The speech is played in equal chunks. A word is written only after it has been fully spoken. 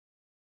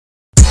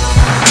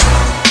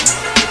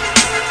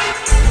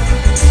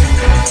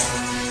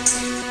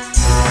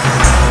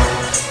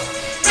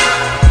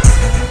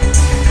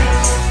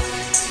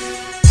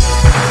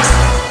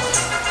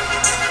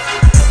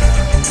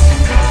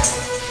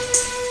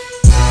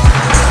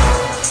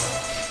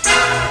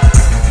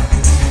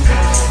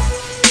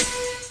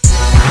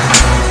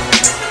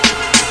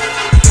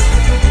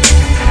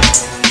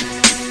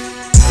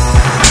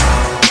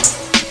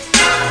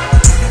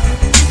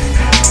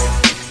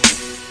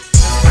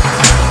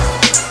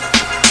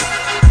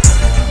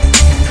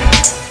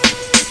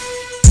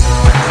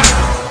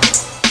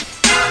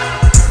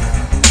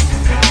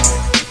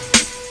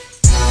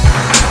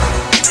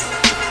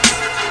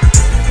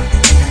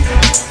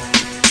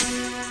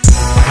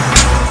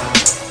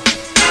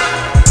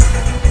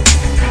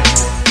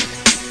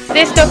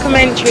This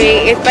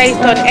documentary is based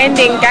on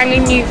ending gang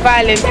and youth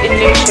violence in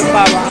Lewisham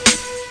Borough.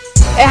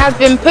 It has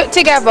been put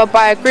together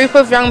by a group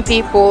of young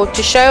people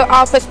to show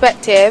our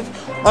perspective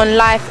on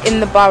life in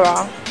the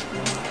borough.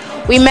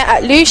 We met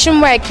at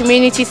Lewisham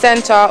Community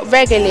Centre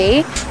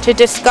regularly to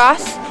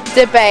discuss,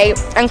 debate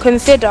and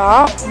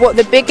consider what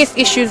the biggest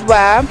issues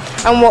were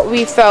and what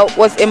we felt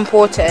was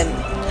important.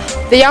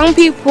 The young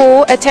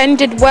people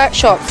attended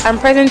workshops and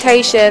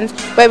presentations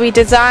where we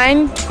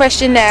designed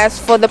questionnaires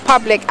for the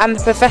public and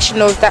the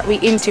professionals that we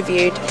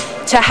interviewed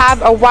to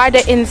have a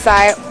wider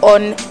insight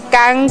on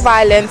gang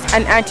violence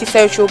and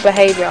antisocial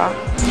behaviour.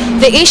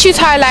 The issues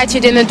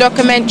highlighted in the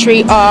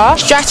documentary are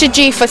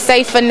strategy for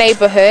safer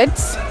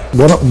neighbourhoods.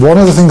 One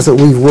of the things that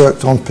we've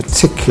worked on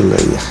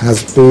particularly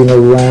has been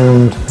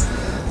around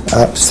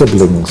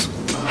siblings.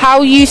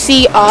 How you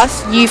see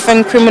us, youth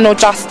and criminal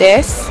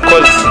justice.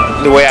 Because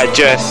the way I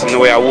dress and the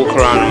way I walk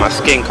around and my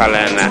skin colour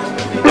and that,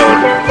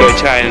 they'll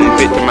try and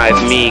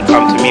victimise me,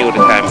 come to me all the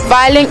time.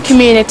 Violent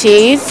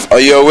communities. Are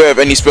you aware of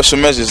any special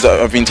measures that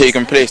have been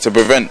taken place to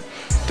prevent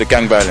the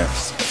gang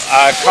violence?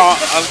 I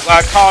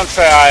can't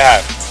say I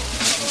have.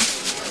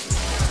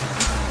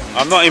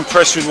 I'm not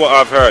impressed with what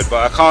I've heard,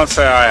 but I can't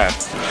say I have.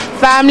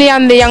 Family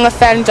and the young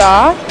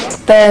offender.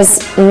 There's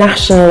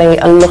nationally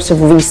a lot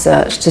of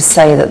research to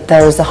say that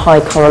there is a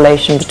high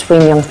correlation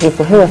between young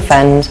people who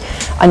offend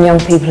and young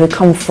people who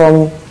come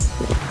from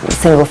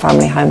single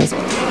family homes.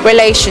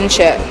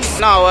 Relationships.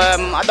 No,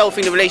 I don't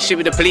think the relationship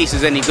with the police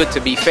is any good,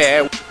 to be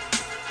fair.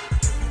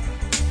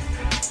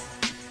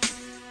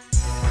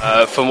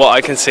 From what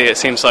I can see, it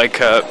seems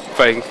like a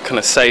very kind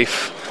of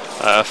safe,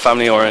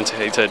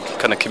 family-orientated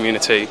kind of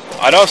community.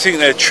 I don't think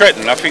they're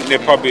threatened. I think they're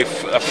probably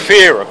a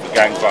fear of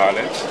gang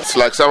violence. It's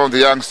like some of the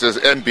youngsters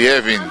ain't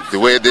behaving the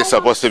way they're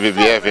supposed to be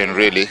behaving,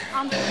 really.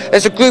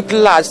 There's a group of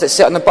lads that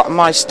sit on the bottom of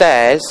my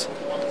stairs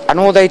and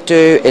all they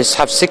do is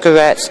have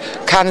cigarettes,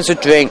 cans of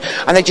drink,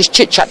 and they just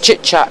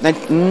chit-chat, and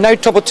they're no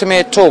trouble to me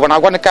at all. When I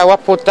want to go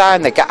up or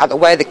down, they get out of the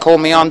way, they call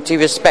me auntie,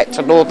 respect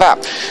and all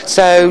that.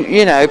 So,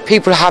 you know,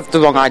 people have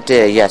the wrong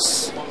idea,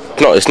 yes.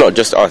 It's not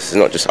just us,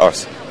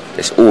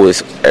 It's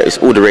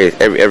all the race,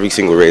 every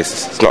single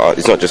race. It's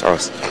not just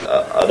us.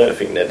 I don't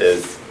think that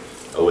there's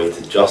a way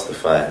to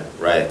justify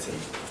rioting,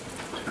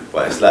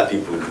 but it's like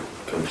people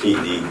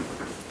completely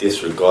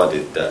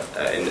disregarded that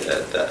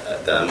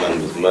a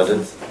man was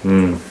murdered.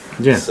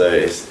 Yeah. So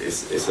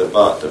it's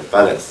about the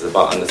balance. It's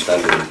about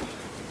understanding.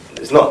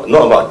 It's not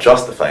about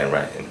justifying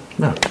rioting.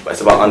 No. But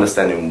it's about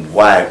understanding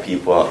why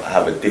people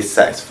have a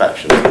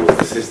dissatisfaction towards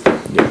the system.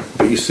 Yeah.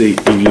 But you see,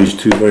 you use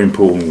two very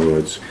important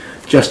words.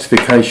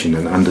 Justification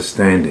and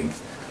understanding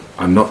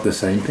are not the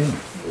same thing,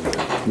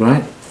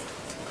 right?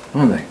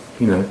 Aren't they?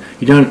 You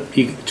know,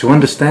 to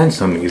understand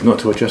something is not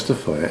to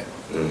justify it.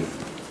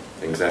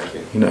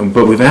 Exactly. You know,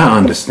 but without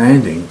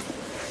understanding,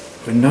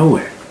 we're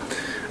nowhere.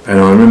 And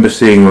I remember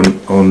seeing on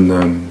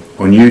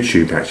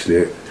YouTube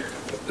actually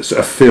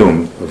a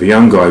film of a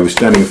young guy who was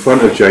standing in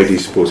front of JD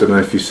Sports. I don't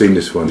know if you've seen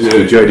this one. Yeah.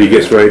 JD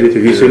gets raided.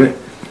 Have you seen it?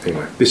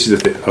 Anyway, this is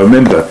the thing. I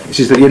remember this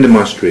is at the end of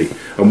my street.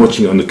 I'm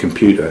watching it on the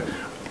computer.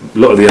 A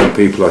lot of the young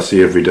people I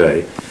see every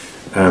day,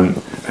 and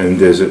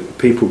there's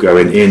people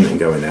going in and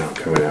going out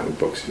with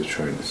boxes of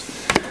trainers.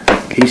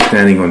 He's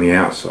standing on the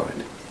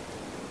outside,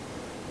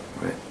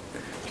 right?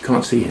 You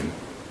can't see him,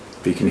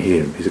 but you can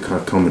hear him. He's a kind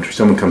of commentary.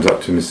 Someone comes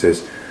up to him and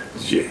says,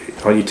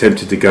 "Are you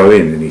tempted to go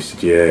in?" And he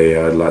said,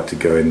 "Yeah, I'd like to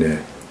go in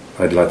there.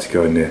 I'd like to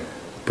go in there,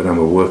 but I'm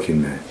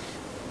working there.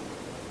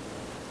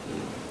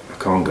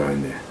 I can't go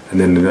in there." And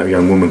then that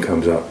young woman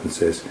comes up and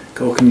says,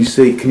 "God, can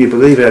you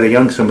believe how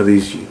young some of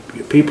these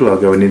people are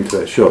going into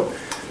that shop?"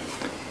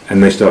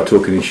 And they start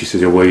talking and she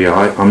says, "Oh, well,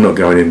 yeah, I'm not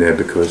going in there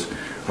because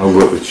I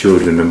work with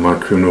children and my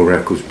criminal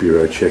records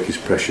bureau check is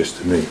precious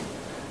to me."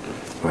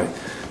 Right?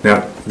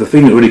 Now, the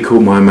thing that really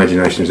caught my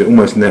imagination is that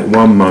almost in that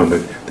one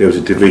moment there was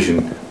a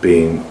division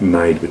being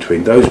made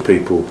between those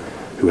people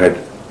who had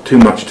too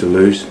much to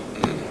lose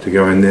to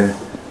go in there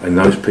and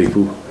those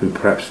people who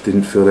perhaps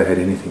didn't feel they had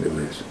anything to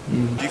lose.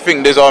 Do you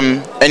think there's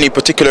any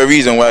particular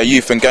reason why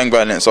youth and gang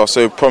violence are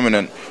so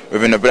prominent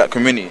within the black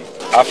community?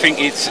 I think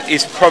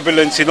it's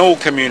prevalent in all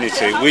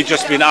community.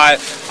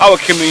 Our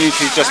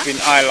community's just been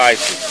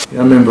highlighted. I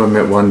remember I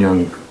met one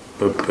young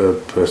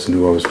person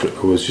who I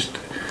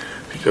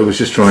was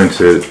just trying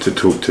to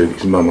talk to.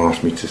 His mum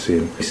asked me to see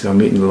him. He said, "I'm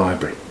meeting in the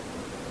library,"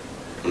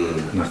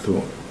 and I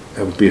thought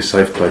that would be a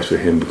safe place for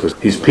him because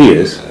his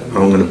peers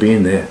aren't going to be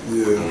in there.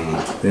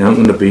 They aren't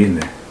going to be in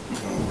there.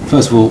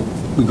 First of all,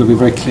 we've got to be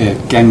very clear.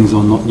 Gangs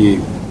are not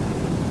new.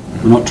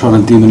 We're not trying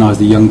to demonise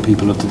the young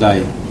people of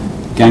today.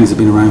 Gangs have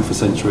been around for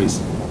centuries,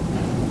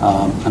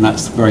 and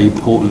that's very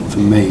important for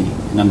me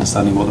in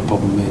understanding what the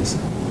problem is.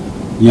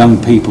 Young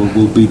people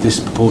will be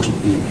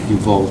disproportionately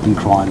involved in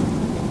crime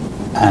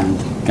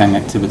and gang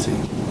activity,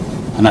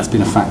 and that's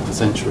been a fact for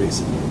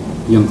centuries.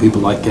 Young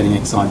people like getting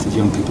excited,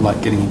 young people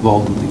like getting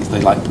involved in things,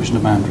 they like pushing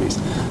the boundaries.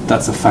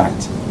 That's a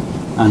fact.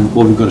 And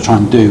what we've got to try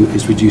and do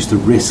is reduce the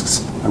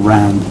risks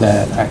around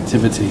their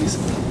activities,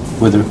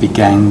 whether it be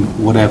gang,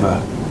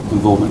 whatever,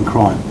 involvement in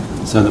crime,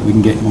 so that we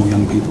can get more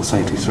young people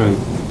safely through.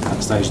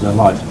 stage of their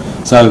life.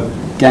 So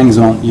gangs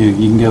aren't new.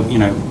 You can go, you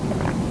know,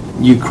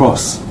 New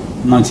Cross,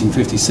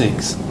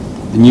 1956.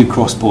 The New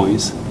Cross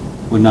Boys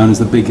were known as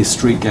the biggest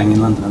street gang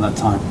in London at that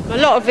time. A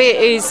lot of it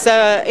is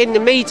in the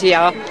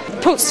media,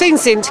 puts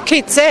things into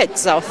kids'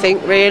 heads, I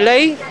think,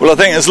 really. Well, I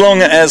think as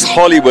long as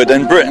Hollywood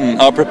and Britain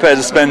are prepared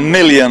to spend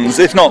millions,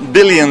 if not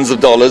billions of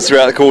dollars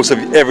throughout the course of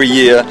every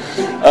year,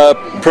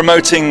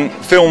 promoting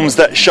films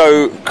that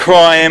show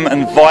crime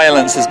and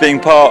violence as being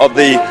part of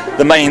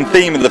the main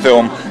theme of the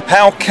film,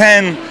 how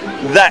can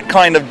that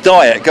kind of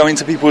diet go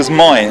into people's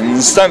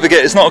minds? Don't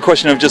forget, it's not a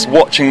question of just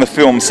watching the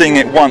film, seeing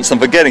it once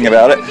and forgetting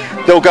about it.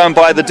 They'll go and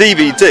buy the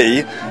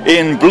DVD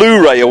in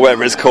Blu-ray or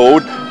whatever it's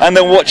called, and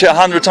they'll watch it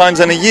 100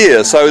 times in a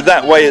year. So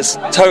that way it's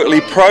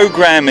totally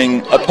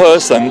programming a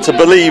person to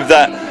believe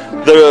that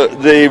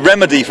the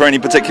remedy for any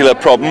particular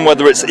problem,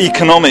 whether it's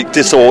economic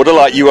disorder,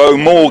 like you owe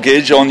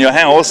mortgage on your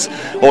house,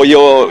 or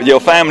your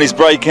family's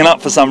breaking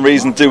up for some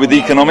reason to do with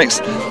economics,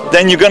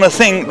 then you're going to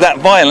think that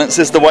violence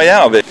is the way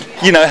out of it.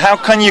 You know, how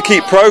can you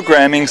keep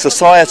programming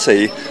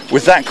society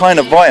with that kind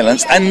of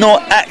violence and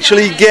not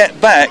actually get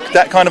back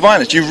that kind of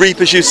violence? You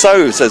reap as you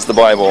sow, says the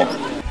Bible.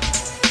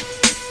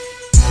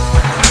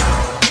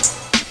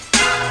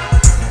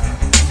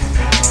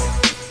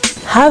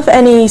 Have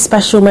any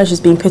special measures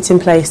been put in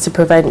place to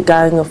prevent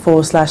gang or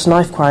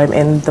 /knife crime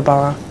in the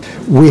borough?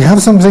 We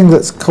have something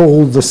that's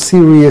called the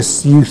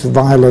Serious Youth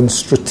Violence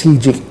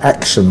Strategic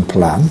Action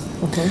Plan,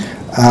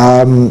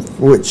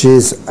 which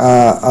is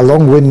a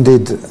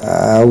long-winded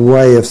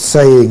way of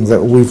saying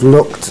that we've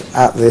looked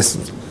at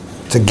this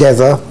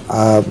together,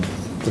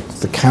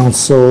 the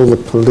council, the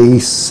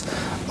police,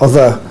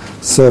 other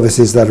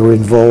services that are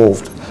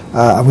involved.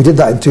 And we did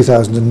that in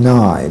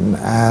 2009,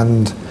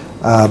 and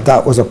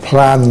that was a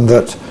plan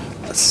that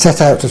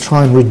set out to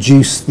try and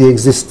reduce the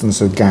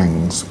existence of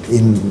gangs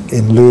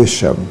in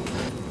Lewisham.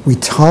 We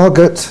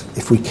target,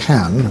 if we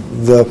can,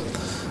 the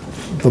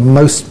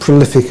most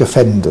prolific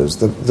offenders,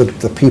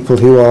 the people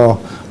who are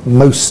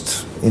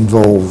most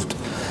involved.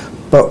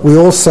 But we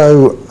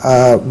also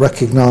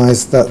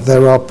recognise that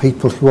there are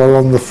people who are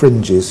on the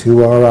fringes,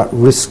 who are at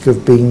risk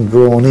of being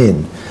drawn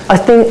in. I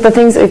think the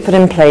things that we've put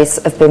in place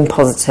have been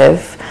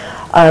positive.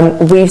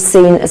 We've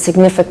seen a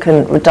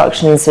significant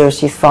reduction in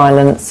serious youth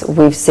violence.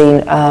 We've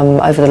seen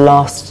over the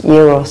last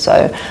year or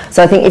so.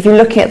 So I think if you're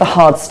looking at the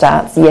hard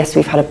stats, yes,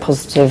 we've had a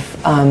positive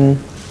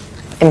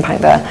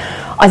impact there.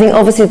 I think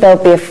obviously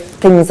there'll be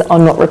things that are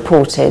not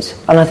reported,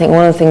 and I think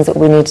one of the things that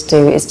we need to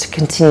do is to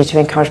continue to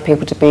encourage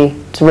people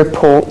to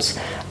report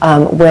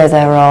where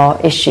there are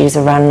issues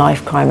around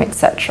knife crime,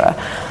 etc.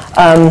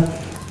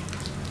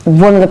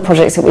 One of the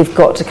projects that we've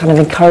got to kind of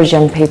encourage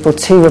young people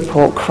to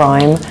report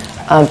crime,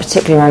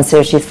 particularly around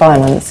serious youth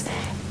violence,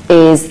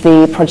 is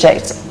the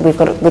project we've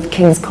got with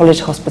King's College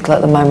Hospital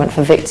at the moment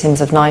for victims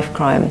of knife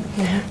crime.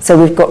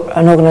 So we've got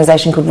an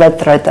organisation called Red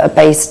Thread that are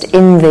based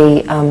in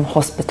the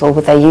hospital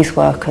with their youth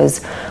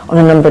workers on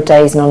a number of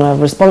days and on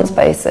a response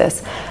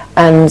basis.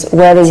 And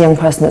where there's a young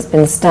person that's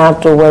been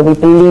stabbed, or where we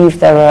believe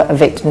they're a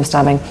victim of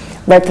stabbing,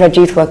 Red Thread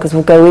youth workers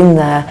will go in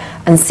there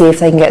and see if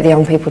they can get the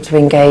young people to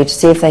engage,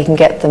 see if they can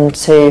get them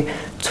to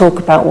talk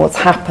about what's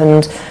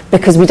happened,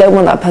 because we don't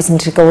want that person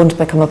to go on to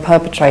become a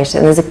perpetrator.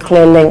 And there's a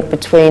clear link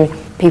between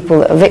people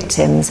that are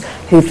victims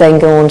who then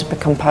go on to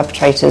become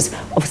perpetrators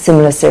of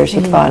similar serious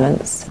youth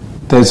violence.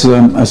 There's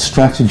a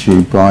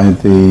strategy by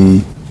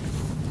the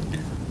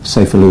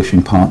Safer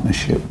Lewisham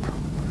Partnership,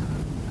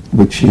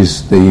 which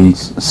is the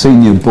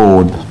senior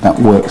board that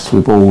works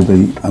with all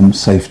the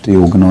safety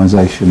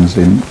organisations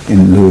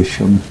in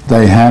Lewisham.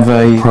 They have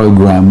a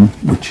programme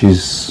which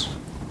is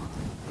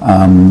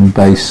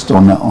based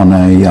on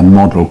a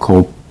model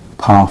called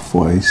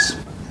Pathways.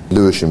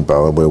 Lewisham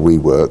Borough, where we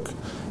work,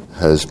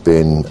 has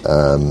been,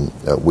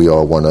 we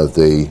are one of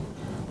the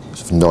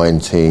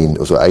 19,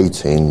 or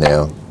 18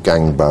 now,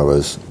 gang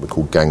boroughs. We're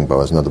called gang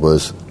boroughs. In other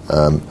words,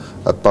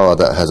 a borough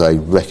that has a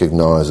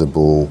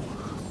recognisable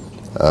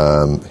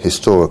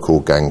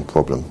historical gang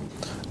problem.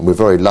 And we're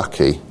very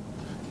lucky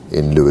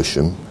in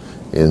Lewisham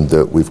in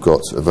that we've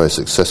got a very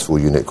successful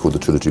unit called the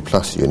Trilogy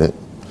Plus unit,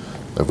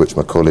 of which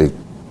my colleague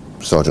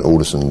Sergeant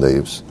Alderson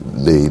leads.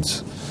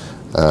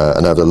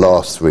 And over the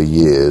last 3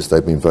 years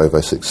they've been very,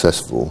 very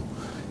successful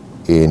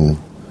in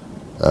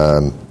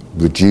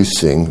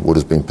reducing what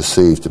has been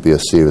perceived to be a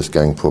serious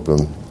gang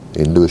problem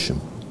in Lewisham.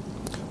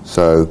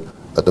 So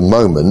at the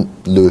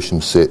moment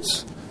Lewisham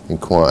sits in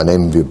quite an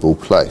enviable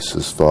place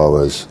as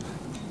far as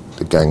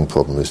the gang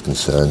problem is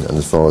concerned and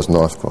as far as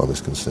knife crime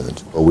is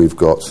concerned. Well, we've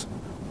got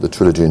the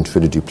Trilogy and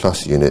Trilogy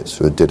Plus units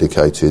who are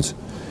dedicated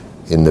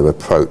in their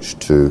approach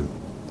to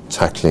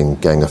tackling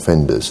gang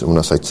offenders. And when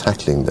I say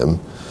tackling them,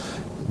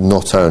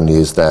 not only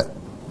is that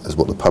as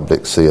what the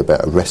public see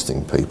about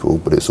arresting people,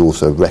 but it's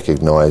also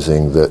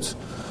recognising that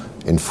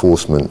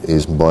enforcement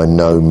is by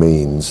no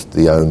means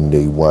the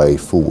only way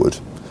forward.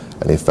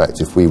 And in fact,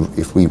 if we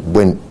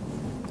went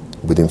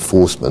with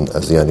enforcement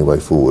as the only way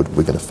forward,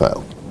 we're going to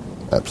fail.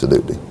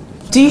 Absolutely.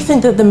 Do you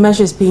think that the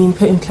measures being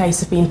put in place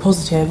have been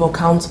positive or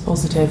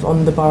counter-positive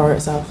on the borough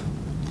itself?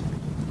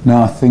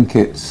 No, I think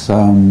it's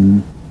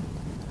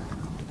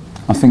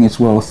I think it's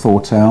well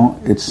thought out.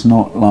 It's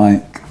not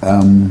like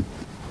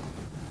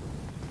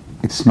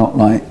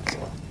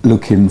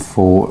looking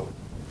for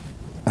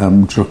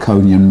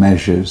draconian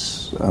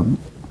measures,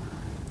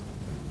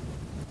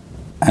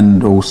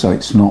 and also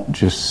it's not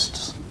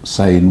just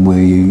saying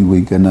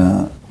we're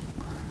gonna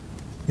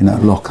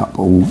lock up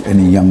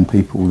any young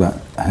people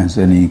that has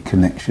any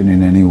connection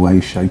in any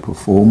way, shape or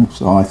form.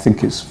 So I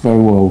think it's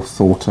very well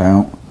thought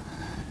out.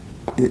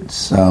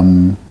 It's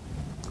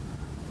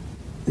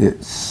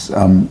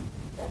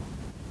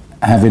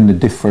having the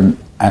different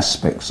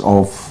aspects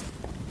of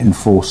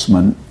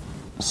enforcement,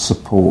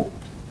 support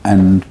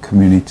and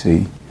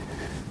community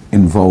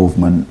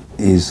involvement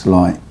is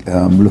like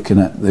looking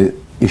at the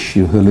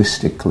issue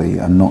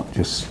holistically and not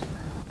just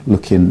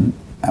looking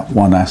at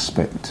one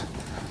aspect.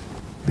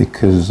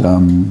 Because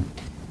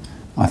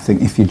I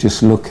think if you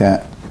just look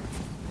at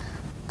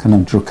kind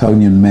of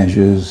draconian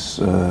measures,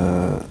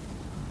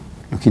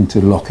 looking to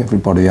lock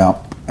everybody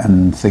up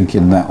and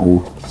thinking that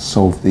will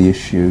solve the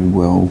issue,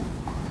 well,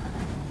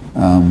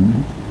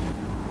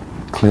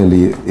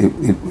 clearly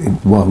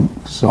it won't.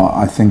 So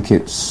I think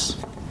it's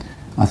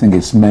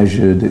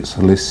measured, it's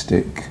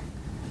holistic,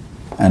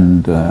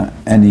 and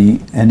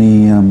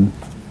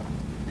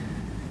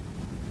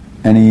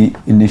any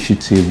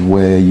initiative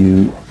where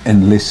you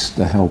enlist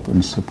the help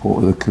and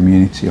support of the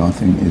community, I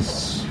think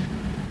is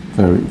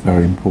very,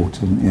 very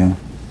important, yeah.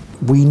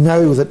 We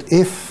know that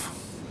if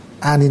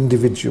an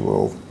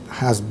individual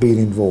has been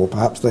involved,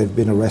 perhaps they've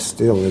been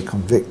arrested or they're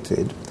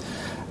convicted,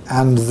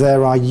 and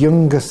there are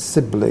younger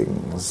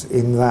siblings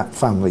in that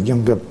family,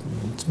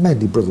 it's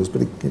mainly brothers,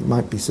 but it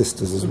might be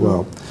sisters as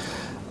well,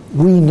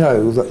 we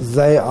know that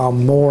they are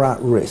more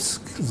at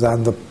risk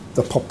than the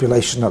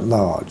population at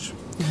large.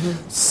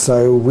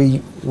 So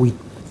we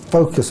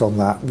focus on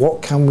that.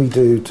 What can we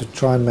do to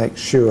try and make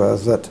sure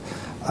that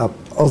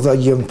other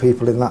young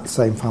people in that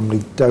same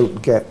family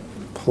don't get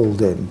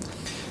pulled in?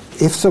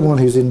 If someone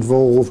who's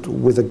involved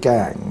with a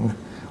gang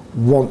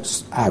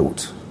wants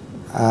out,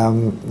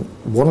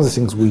 one of the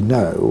things we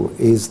know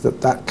is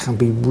that can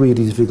be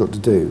really difficult to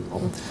do.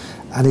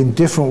 And in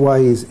different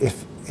ways,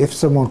 if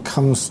someone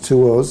comes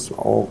to us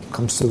or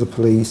comes to the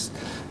police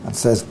and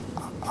says,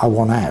 I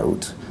want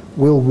out,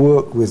 we'll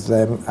work with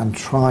them and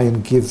try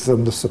and give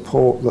them the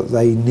support that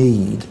they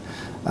need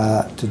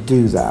to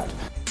do that.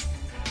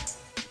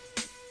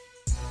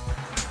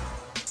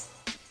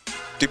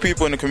 Do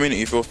people in the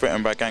community feel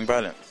threatened by gang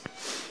violence?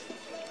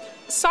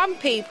 Some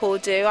people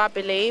do, I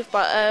believe,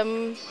 but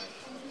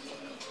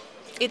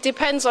it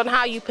depends on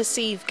how you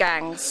perceive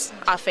gangs.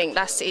 I think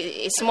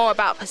it's more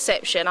about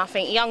perception. I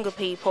think younger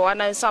people, I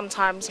know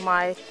sometimes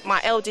my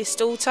eldest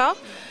daughter,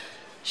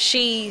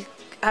 she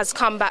has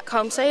come back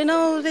home saying,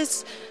 oh,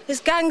 there's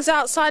gangs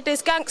outside,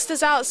 there's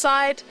gangsters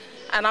outside,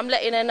 and I'm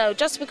letting her know,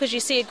 just because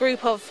you see a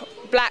group of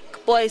black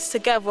boys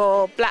together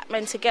or black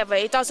men together,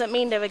 it doesn't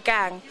mean they're a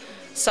gang.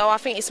 So I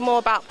think it's more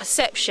about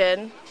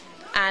perception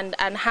and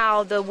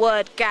how the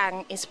word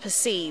gang is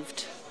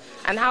perceived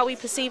and how we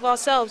perceive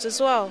ourselves as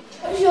well.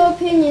 What's your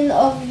opinion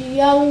of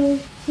young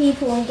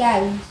people and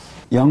gangs?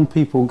 Young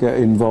people get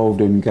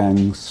involved in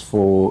gangs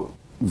for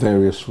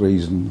various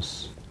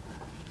reasons.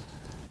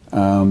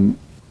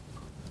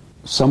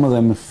 Some of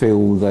them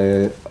feel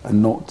they are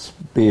not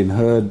being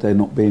heard, they're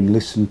not being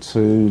listened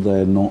to,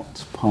 they're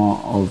not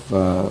part of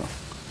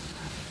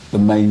the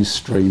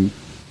mainstream.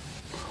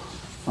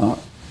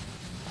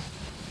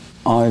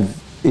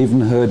 I've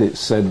even heard it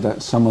said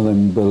that some of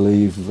them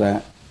believe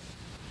that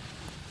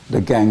the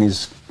gang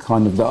is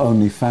kind of the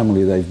only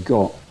family they've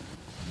got.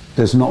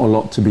 There's not a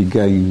lot to be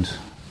gained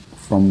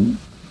from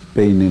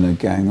being in a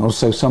gang.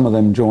 Also, some of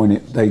them join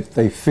it,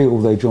 they feel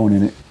they're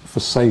joining it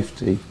for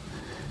safety.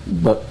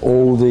 But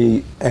all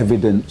the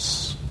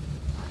evidence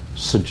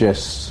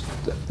suggests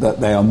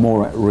that they are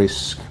more at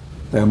risk,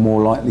 they're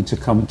more likely to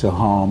come to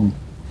harm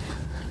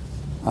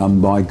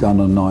by gun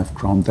and knife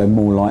crime, they're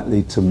more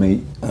likely to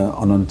meet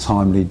an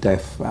untimely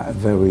death at a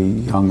very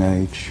young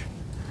age.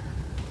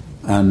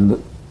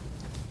 And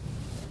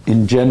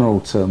in general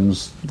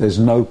terms, there's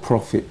no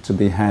profit to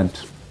be had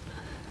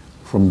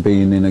from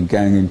being in a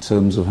gang in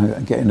terms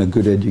of getting a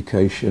good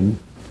education,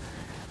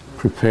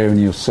 preparing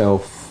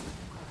yourself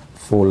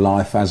for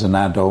life as an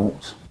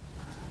adult,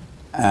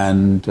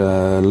 and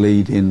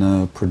leading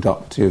a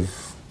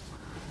productive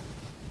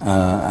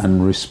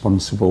and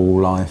responsible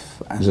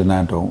life as an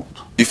adult.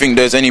 Do you think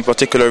there's any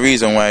particular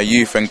reason why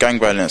youth and gang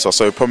violence are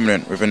so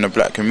prominent within the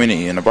black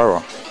community in the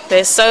borough?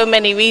 There's so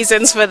many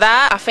reasons for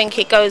that. I think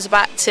it goes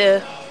back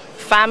to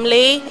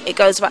family, it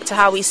goes back to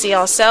how we see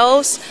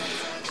ourselves,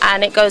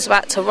 and it goes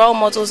back to role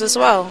models as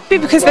well.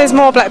 Because there's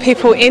more black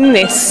people in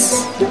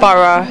this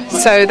borough,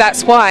 so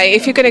that's why.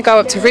 If you're going to go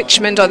up to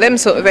Richmond or them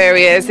sort of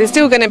areas, there's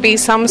still going to be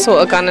some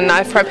sort of gun and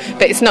knife crime,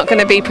 but it's not going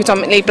to be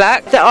predominantly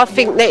black. I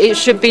think that it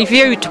should be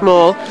viewed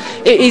more.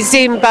 It is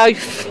in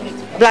both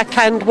black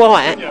and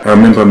white. I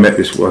remember I met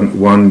this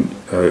one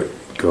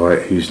guy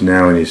who's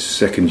now in his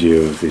second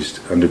year of his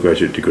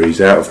undergraduate degree.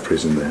 He's out of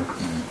prison now.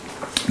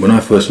 When I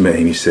first met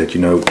him, he said,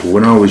 you know,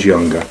 when I was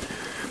younger,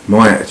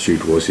 my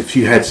attitude was, if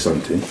you had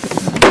something,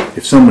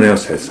 if someone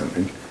else had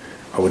something,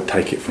 I would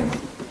take it from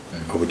them.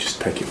 I would just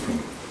take it from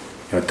them.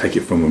 I'd take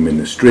it from them in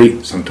the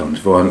street, sometimes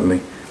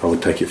violently. I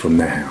would take it from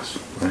their house,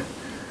 right?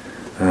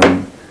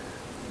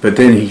 But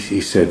then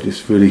he said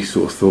this really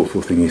sort of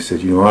thoughtful thing. He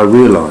said, you know, I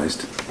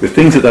realised the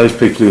things that those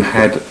people who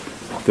had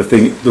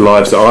the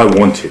lives that I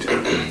wanted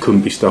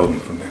couldn't be stolen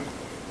from them.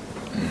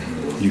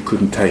 You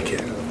couldn't take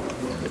it.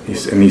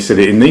 And he said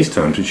it in these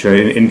terms, which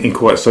in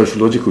quite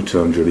sociological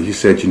terms, really. He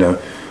said, you know,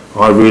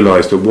 I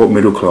realised that what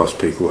middle class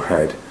people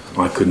had,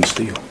 I couldn't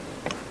steal,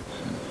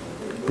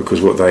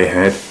 because what they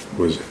had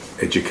was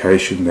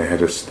education. They had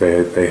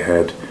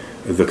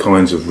the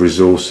kinds of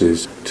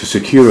resources to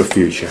secure a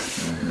future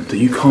that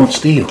you can't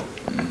steal.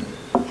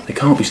 They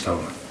can't be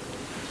stolen.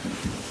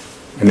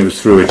 And it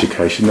was through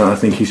education that I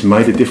think he's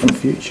made a different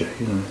future.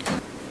 You know,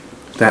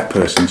 that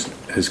person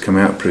has come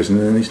out of prison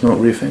and he's not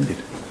reoffended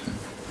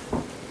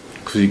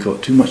because he's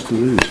got too much to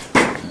lose.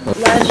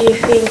 Why do you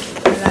think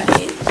that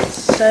it's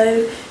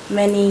so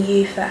many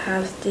youth that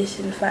have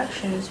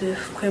disaffections with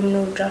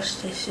criminal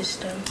justice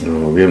system?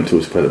 Oh, we haven't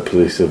talked about the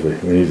police, have we?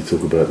 We need to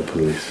talk about the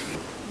police.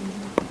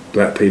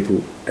 Black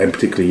people, and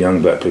particularly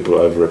young black people,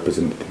 are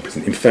overrepresented in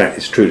prison. In fact,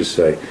 it's true to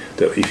say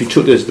that if you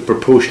took this, the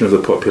proportion of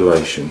the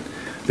population,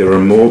 there are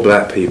more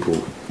black people.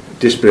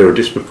 There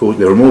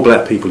are more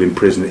black people in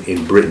prison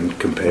in Britain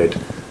compared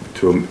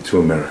to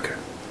America.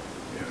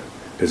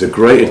 There's a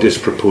greater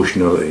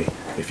disproportionality,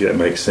 if that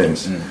makes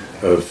sense,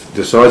 of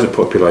the size of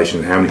population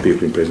and how many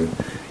people in prison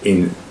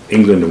in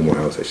England and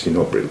Wales, actually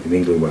not Britain, in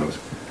England and Wales,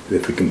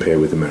 if we compare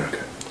with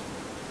America,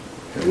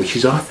 which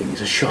is, I think,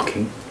 is a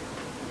shocking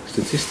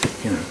statistic.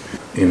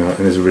 You know,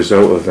 and as a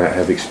result of that,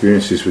 have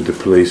experiences with the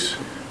police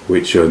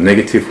which are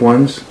negative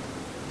ones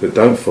that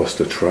don't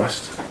foster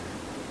trust.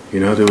 You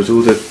know, there was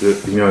all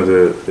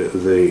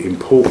the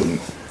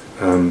important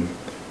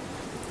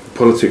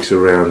politics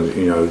around,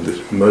 you know,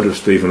 the murder of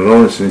Stephen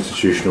Lawrence and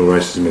institutional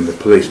racism in the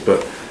police,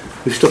 but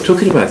we've stopped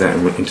talking about that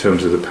in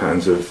terms of the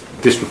patterns of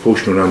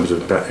disproportionate numbers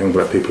of young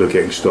black people are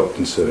getting stopped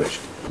and searched.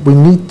 We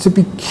need to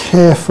be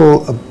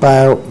careful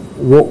about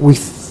what we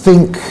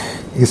think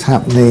is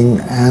happening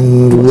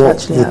and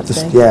what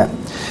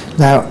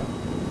Now,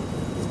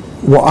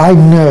 what I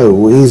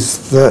know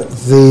is that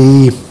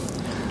the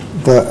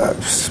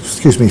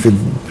excuse me for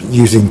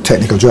using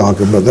technical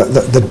jargon, but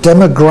the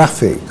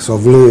demographics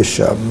of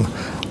Lewisham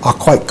are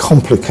quite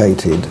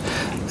complicated,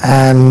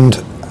 and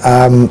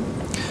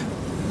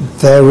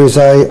there is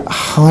a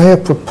higher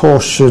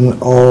proportion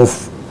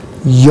of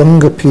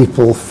younger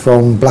people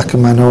from black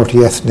and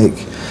minority ethnic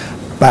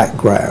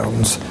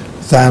backgrounds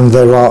than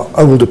there are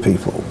older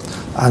people.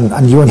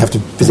 And you only have to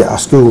visit our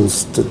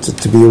schools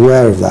to be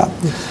aware of that.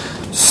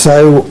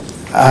 So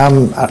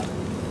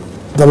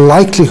the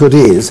likelihood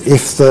is,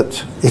 if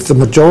the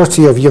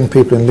majority of young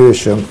people in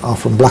Lewisham are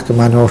from black and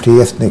minority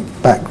ethnic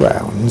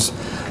backgrounds,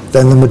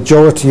 then the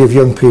majority of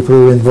young people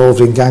who are involved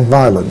in gang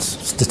violence,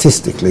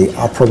 statistically,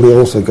 are probably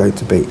also going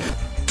to be.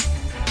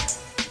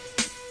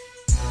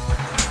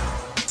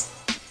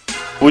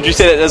 Would you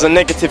say that there's a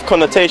negative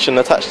connotation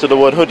attached to the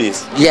word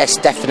hoodies? Yes,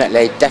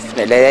 definitely.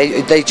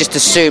 They just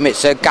assume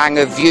it's a gang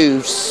of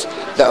youths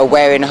that are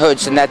wearing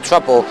hoods and they're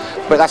trouble,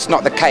 but that's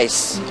not the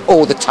case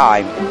all the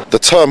time. The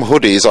term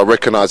hoodies are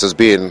recognised as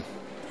being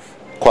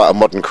quite a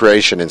modern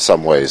creation in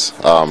some ways.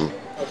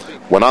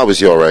 When I was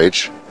your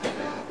age,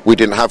 we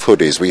didn't have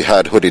hoodies, we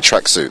had hoodie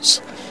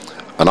tracksuits.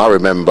 And I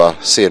remember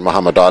seeing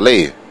Muhammad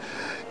Ali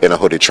in a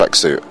hoodie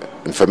tracksuit,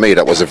 and for me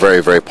that was a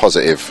very, very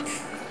positive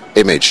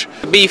image.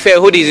 To be fair,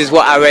 hoodies is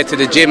what I wear to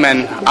the gym,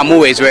 and I'm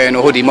always wearing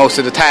a hoodie most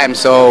of the time,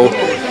 so,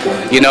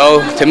 you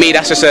know, to me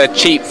that's just a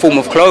cheap form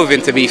of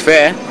clothing, to be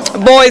fair.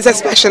 Boys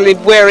especially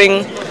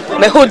wearing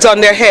the hoods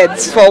on their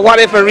heads for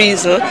whatever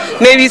reason.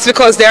 Maybe it's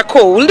because they're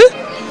cold,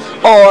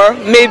 or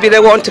maybe they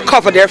want to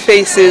cover their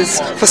faces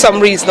for some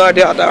reason or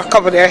the other,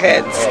 cover their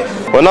heads.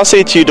 When I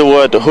say to you the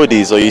word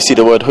hoodies, or you see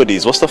the word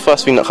hoodies, what's the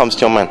first thing that comes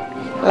to your mind?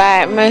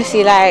 Like,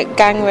 mostly like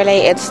gang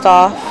related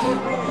stuff.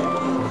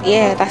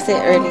 Yeah, that's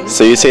it really.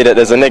 So you say that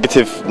there's a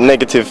negative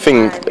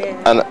thing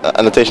and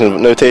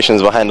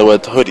notations behind the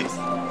word hoodies?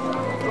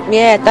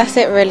 Yeah, that's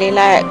it really.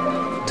 Like,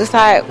 just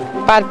like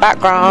bad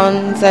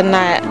backgrounds and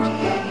like,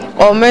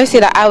 or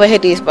mostly like our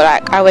hoodies, but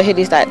like our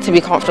hoodies like to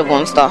be comfortable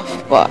and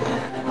stuff. But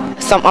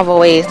some other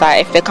ways,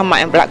 like if they come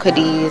out in black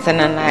hoodies and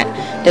then like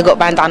they got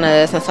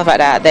bandanas and stuff like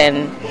that,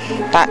 then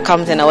that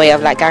comes in a way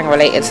of like gang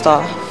related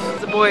stuff.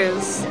 The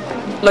boys,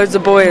 loads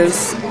of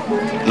boys.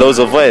 Loads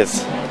of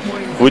boys.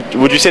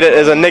 Would you say that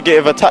there's a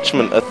negative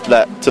attachment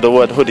to the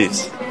word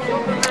hoodies?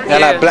 Yeah,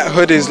 like black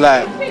hoodies,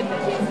 like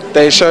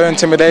they show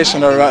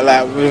intimidation or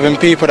like within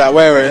people that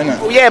wear it, innit?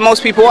 Well, yeah,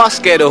 most people are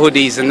scared of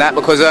hoodies and that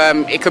because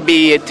it could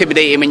be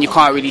intimidating when you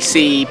can't really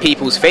see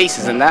people's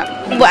faces and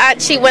that. Well,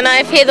 actually, when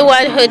I hear the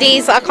word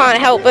hoodies, I can't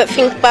help but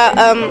think about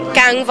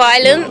gang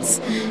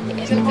violence.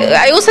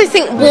 I also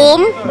think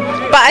warm,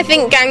 but I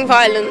think gang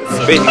violence.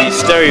 Basically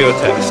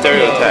stereotypes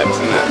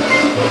and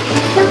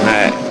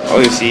that.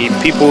 obviously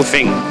people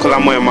think because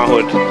I'm wearing my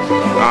hood,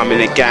 I'm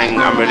in a gang,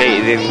 I'm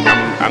related,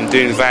 I'm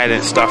doing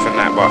violent stuff and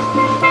that, but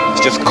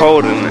it's just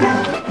cold and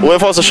that. Well,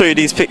 if I was to show you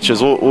these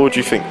pictures, what would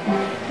you think?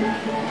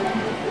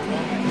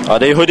 Are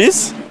they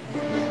hoodies?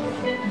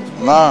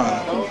 Nah,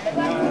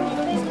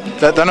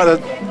 they're not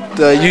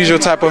the usual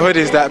type of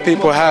hoodies that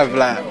people have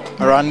like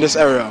around this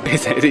area.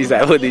 These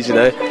type of hoodies, you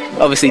know.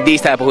 Obviously,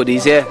 these type of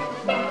hoodies, yeah.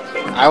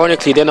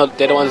 Ironically, they're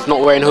the ones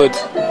not wearing hoods.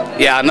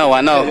 Yeah, I know.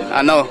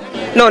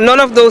 No, none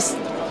of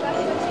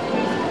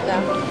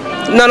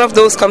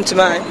those come to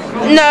mind.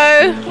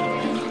 No.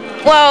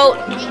 Well,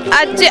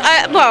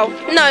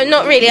 no,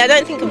 not really. I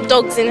don't think of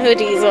dogs in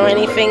hoodies or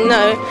anything.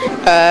 No.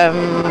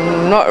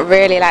 Not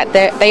really. Like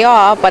they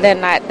are, but then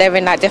like they're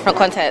in like different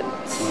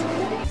contexts.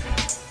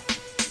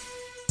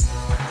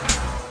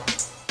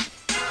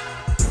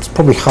 It's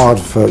probably hard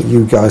for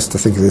you guys to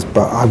think of this,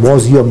 but I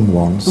was young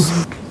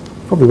once,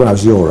 probably when I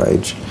was your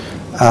age.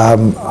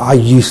 I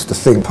used to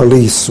think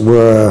police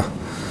were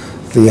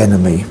the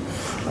enemy,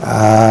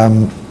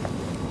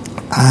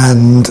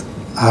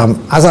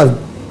 as I've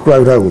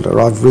grown older,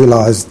 I've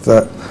realised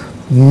that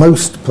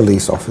most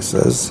police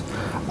officers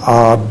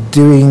are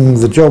doing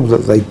the job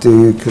that they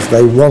do because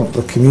they want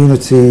the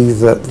community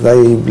that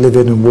they live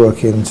in and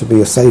work in to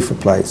be a safer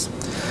place.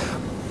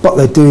 But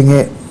they're doing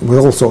it with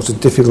all sorts of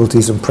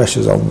difficulties and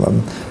pressures on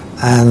them,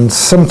 and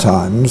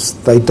sometimes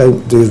they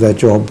don't do their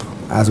job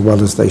as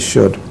well as they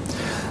should.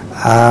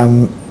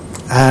 And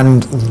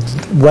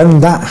when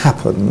that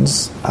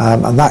happens,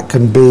 and that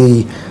can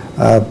be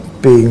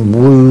being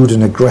rude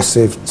and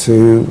aggressive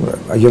to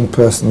a young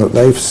person that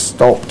they've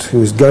stopped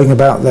who's going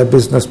about their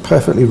business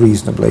perfectly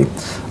reasonably,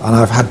 and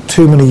I've had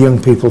too many young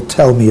people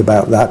tell me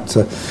about that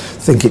to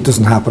think it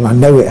doesn't happen. I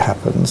know it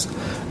happens.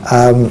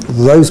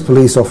 Those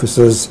police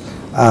officers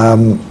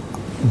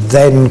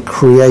then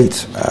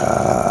create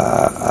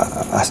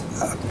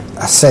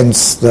a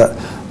sense that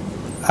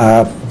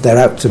they're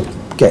out to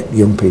get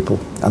young people,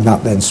 and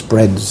that then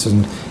spreads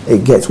and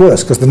it gets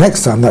worse, because the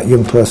next time that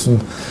young person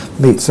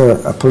meets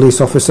a police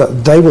officer,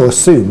 they will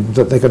assume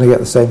that they're going to get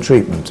the same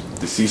treatment.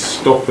 It's these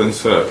stop and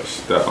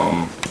search that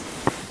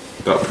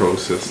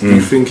process. Do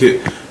you think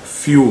it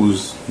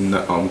fuels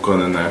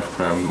gun and knife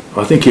crime?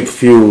 I think it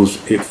fuels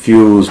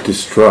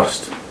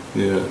distrust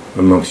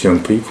amongst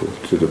young people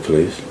to the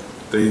police.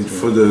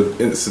 For the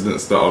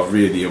incidents that are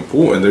really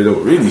important, they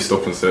don't really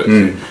stop and search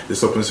you. They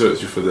stop and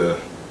search you for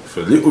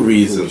little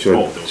reasons. Which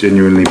I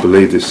genuinely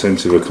believe this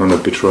sense of a kind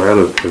of betrayal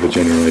of a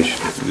generation.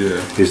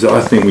 Yeah. Is that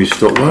I think we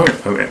stopped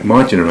worrying.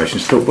 My generation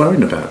stopped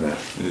worrying about that.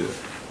 Yeah.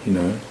 You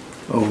know,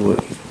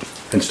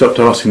 and stopped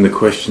asking the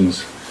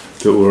questions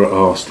that were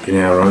asked in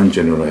our own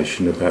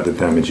generation about the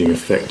damaging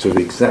effect of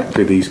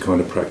exactly these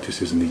kind of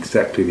practices and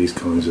exactly these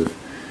kinds of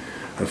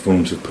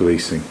forms of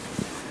policing.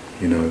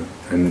 You know,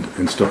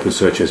 and stop and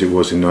search as it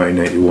was in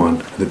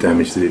 1981, the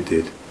damage that it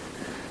did.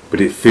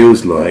 But it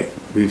feels like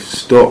we've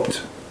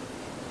stopped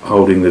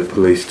holding the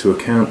police to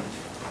account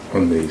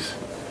on these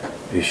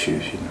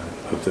issues, you know,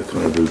 of the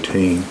kind of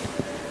routine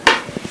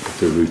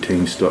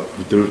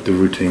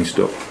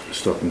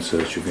stop and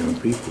search of young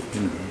people,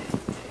 you know.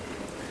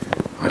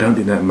 I don't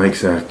think that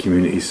makes our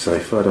communities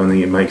safer. I don't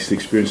think it makes the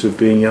experience of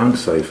being young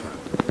safer.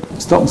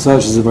 Stop and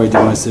search is a very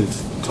divisive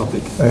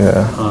topic,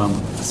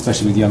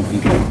 especially with young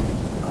people.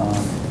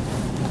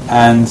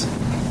 And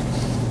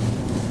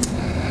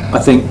I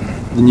think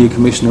the new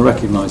commissioner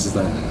recognises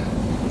that,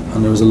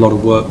 and there is a lot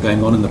of work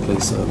going on in the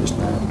police service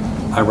now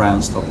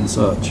around stop and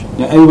search.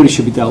 Now, everybody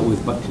should be dealt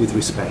with, but with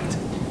respect.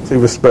 So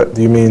respect,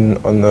 do you mean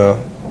on the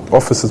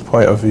officer's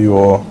point of view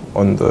or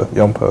on the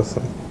young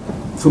person?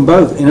 From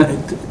both, you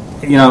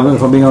know,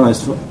 if I'm being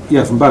honest,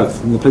 from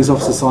both, from the police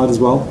officer side as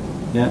well,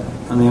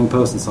 and the young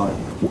person side.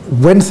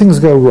 When things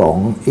go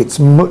wrong, it's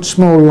much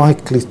more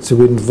likely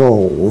to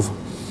involve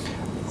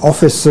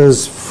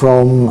officers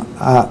from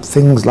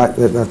things like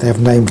that they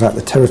have names like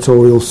the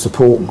Territorial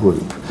Support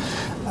Group,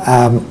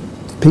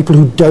 people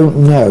who don't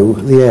know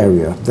the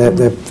area.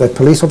 They're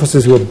police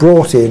officers who are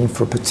brought in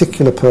for a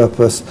particular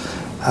purpose,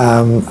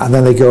 and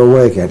then they go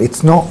away again.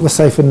 It's not the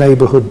safer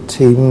neighbourhood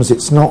teams,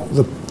 it's not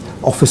the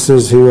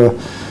officers who are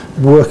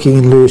working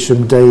in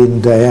Lewisham day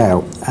in, day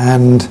out.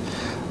 And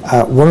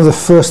one of the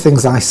first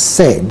things I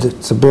said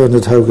to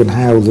Bernard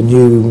Hogan-Howe, the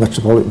new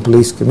Metropolitan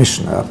Police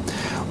Commissioner,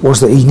 was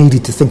that he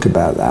needed to think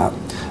about that,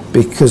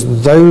 because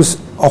those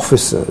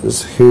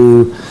officers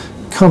who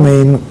come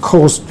in,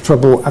 cause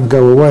trouble and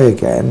go away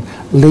again,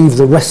 leave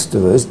the rest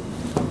of us,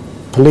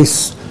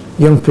 police,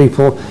 young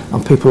people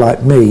and people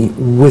like me,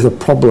 with a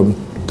problem.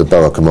 The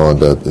borough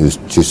commander, who's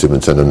Chief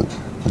Superintendent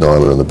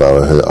Nyman on the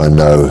borough, who I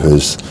know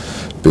has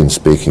been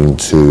speaking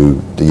to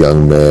the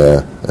young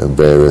mayor and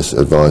various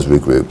advisory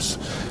groups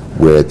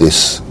where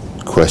this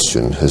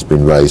question has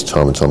been raised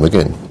time and time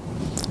again,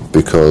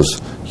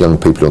 because young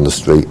people on the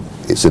street,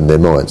 it's in their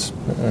minds.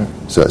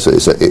 So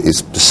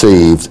it's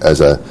perceived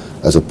as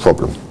a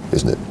problem,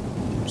 isn't it?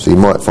 So you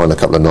might find a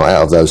couple of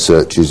out of those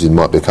searches, there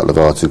might be a couple of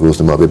articles,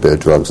 there might be a bit of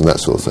drugs and that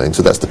sort of thing.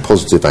 So that's the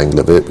positive angle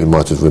of it. We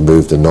might have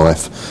removed a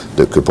knife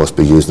that could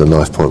possibly be used in a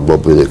knife point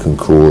robbery that can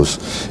cause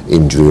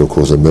injury or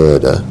cause a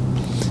murder.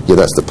 Yeah,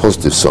 that's the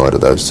positive side of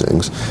those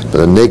things. But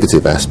the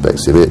negative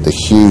aspects of it, the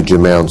huge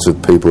amounts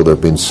of people that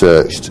have been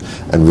searched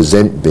and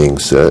resent being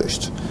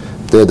searched,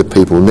 they're the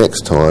people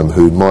next time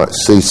who might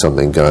see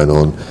something going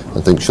on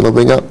and think, shall I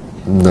ring up?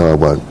 No, I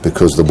won't,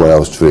 because of the way I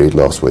was treated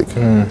last week.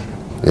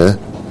 Yeah?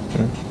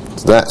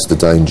 So that's the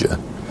danger.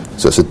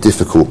 So it's a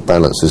difficult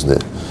balance, isn't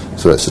it?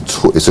 So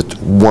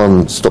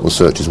one stop and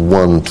search is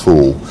one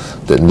tool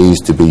that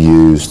needs to be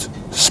used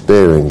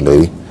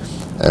sparingly,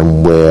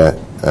 and where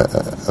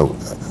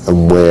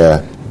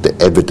the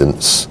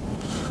evidence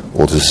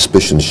or the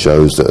suspicion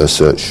shows that a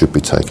search should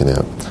be taken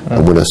out.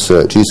 And when a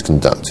search is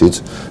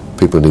conducted,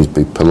 people need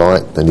to be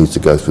polite. They need to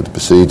go through the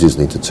procedures.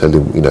 Need to tell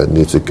him,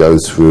 need to go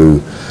through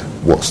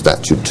what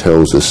statute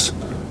tells us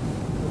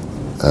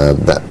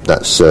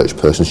that search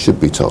person should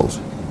be told.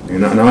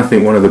 And I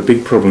think one of the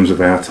big problems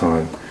of our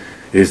time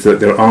is that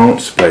there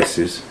aren't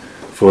spaces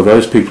for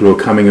those people who are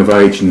coming of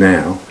age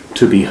now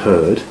to be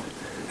heard,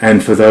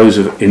 and for those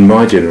in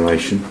my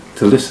generation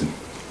to listen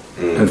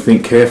and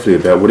think carefully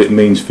about what it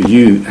means for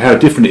you, how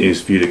different it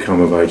is for you to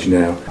come of age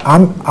now.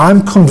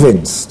 I'm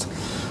convinced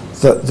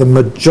that the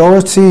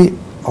majority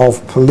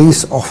of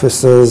police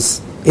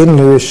officers in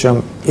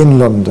Lewisham, in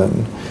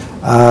London,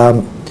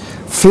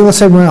 feel the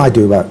same way I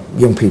do about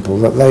young people,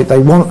 that they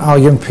want our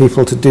young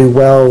people to do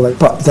well,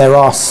 but there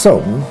are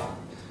some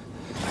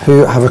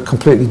who have a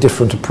completely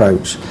different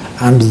approach,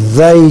 and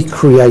they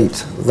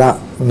create that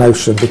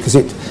notion because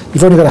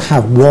you've only got to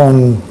have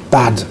one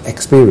bad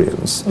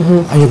experience,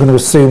 and you're going to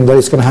assume that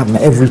it's going to happen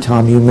every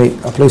time you meet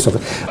a police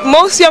officer.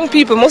 Most of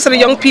the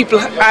young people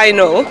I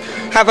know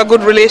have a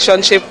good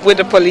relationship with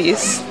the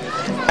police,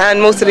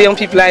 and most of the young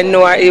people I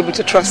know are able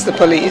to trust the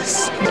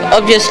police.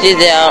 Obviously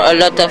there are a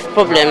lot of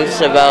problems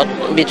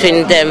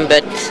between them,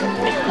 but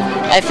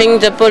I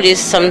think the police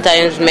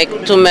sometimes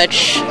make too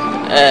much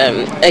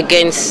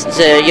against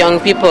the young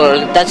people.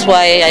 That's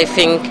why I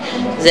think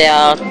they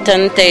are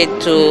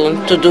tempted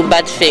to do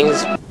bad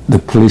things. The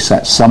police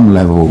at some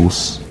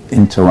levels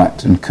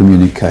interact and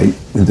communicate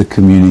with the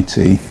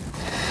community.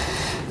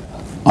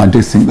 I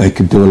do think they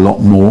could do a lot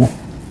more,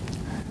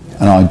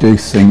 and I do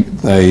think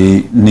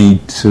they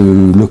need to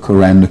look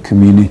around the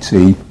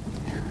community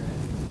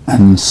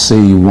and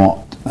see what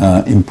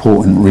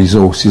important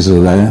resources are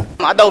there.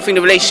 I don't think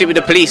the relationship with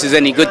the police is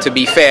any good, to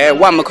be fair.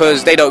 One,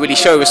 because they don't really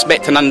show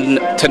respect to none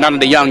of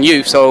the young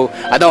youth, so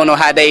I don't know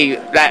how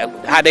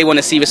they want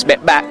to see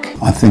respect back.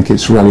 I think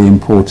it's really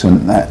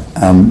important that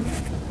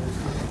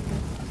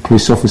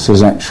police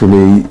officers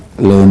actually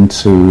learn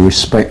to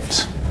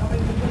respect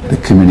the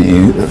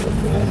community.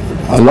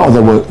 A lot of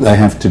the work they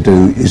have to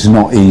do is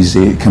not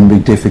easy. It can be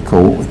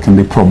difficult, it can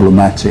be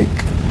problematic,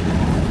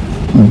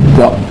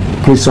 but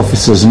police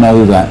officers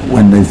know that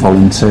when they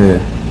volunteer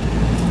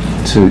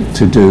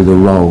to do the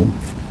role.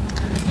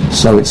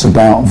 So it's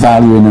about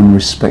valuing and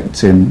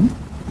respecting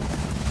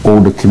all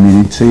the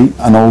community,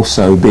 and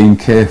also being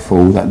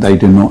careful that they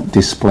do not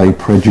display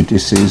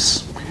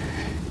prejudices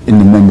in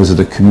the members of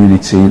the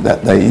community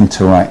that they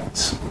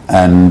interact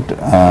and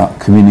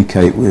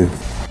communicate with.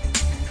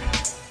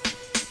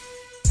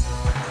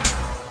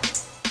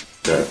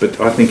 But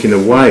I think in a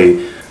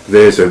way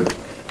there's a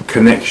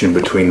connection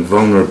between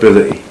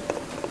vulnerability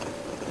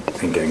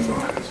and gang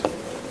violence.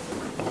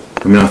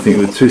 I mean, I think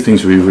the two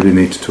things we really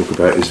need to talk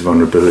about is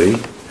vulnerability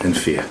and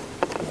fear.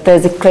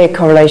 There's a clear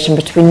correlation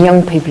between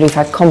young people who've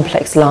had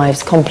complex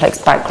lives,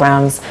 complex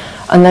backgrounds,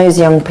 and those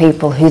young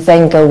people who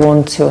then go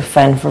on to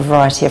offend for a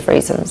variety of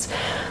reasons.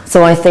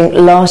 So I think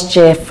last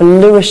year for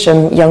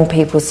Lewisham young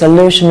people, so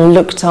Lewisham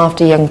looked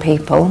after young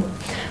people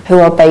who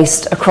are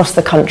based across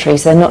the country,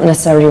 so they're not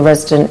necessarily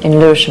resident in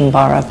Lewisham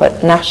Borough,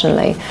 but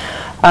nationally.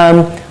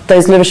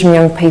 Those Lewisham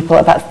young people,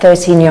 about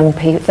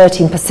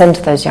 13%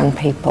 of those young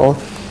people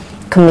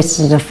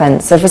committed an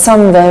offence. So for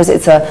some of those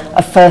it's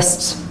a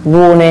first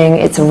warning,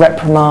 it's a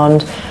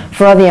reprimand.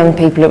 For other young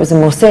people it was a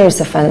more serious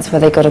offence where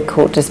they got a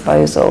court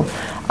disposal.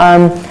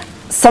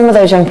 Some of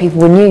those young people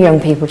were new young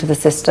people to the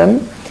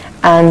system,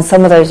 and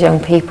some of those young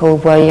people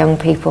were young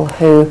people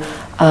who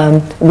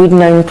we'd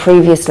known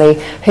previously,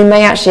 who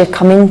may actually have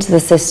come into the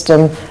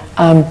system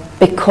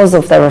because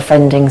of their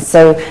offending.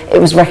 So it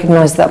was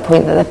recognised at that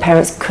point that their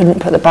parents couldn't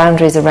put the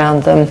boundaries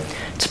around them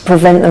to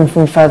prevent them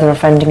from further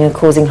offending and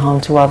causing harm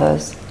to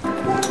others.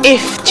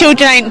 If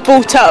children ain't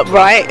brought up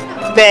right,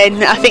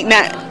 then I think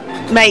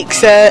that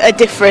makes a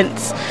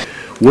difference.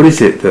 What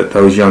is it that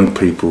those young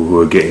people who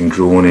are getting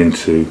drawn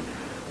into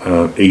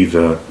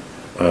either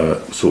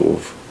sort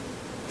of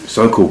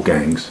so-called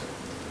gangs,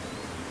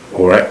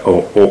 or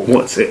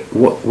what's it?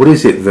 What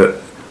is it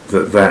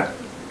that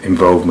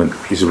involvement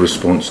is a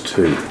response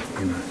to?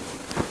 You know,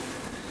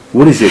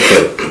 what is it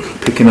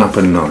that picking up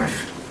a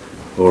knife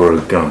or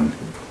a gun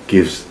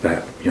gives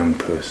that young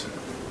person?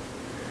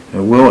 You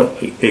know, well,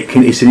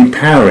 it's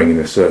empowering in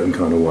a certain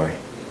kind of way,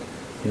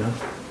 you know,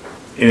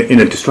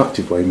 in a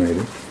destructive way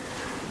maybe.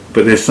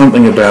 But there's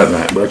something about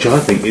that which I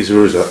think is a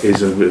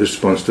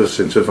response to a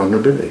sense of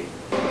vulnerability.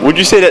 Would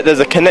you say that there's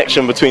a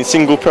connection between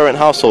single-parent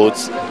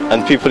households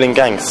and people in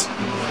gangs?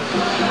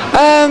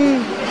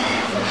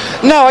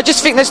 No, I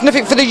just think there's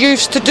nothing for the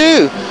youths to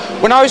do.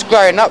 When I was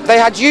growing up, they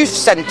had youth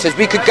centres.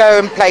 We could go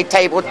and play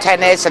table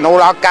tennis and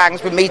all our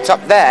gangs would meet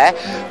up there.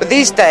 But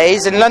these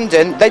days in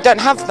London, they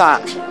don't have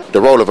that. The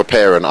role of a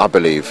parent, I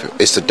believe,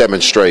 is to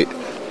demonstrate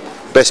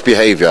best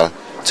behaviour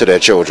to their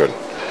children.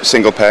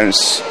 Single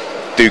parents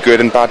do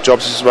good and bad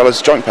jobs as well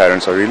as joint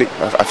parents,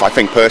 I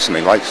think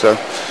personally, like, so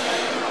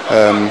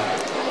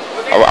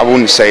I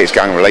wouldn't say it's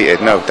gang related,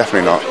 no,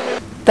 definitely not.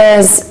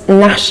 There's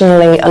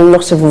nationally a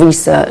lot of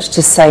research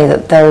to say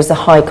that there is a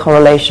high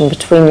correlation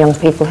between young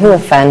people who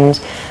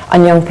offend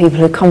and young people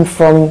who come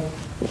from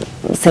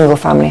single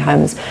family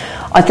homes.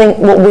 I think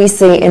what we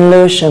see in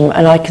Lewisham,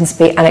 and I can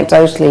speak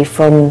anecdotally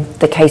from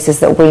the cases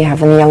that we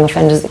have and the young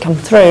offenders that come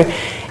through,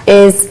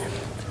 is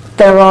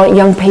there are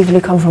young people who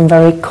come from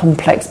very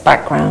complex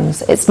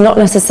backgrounds. It's not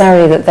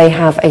necessarily that they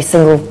have a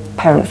single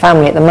parent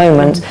family at the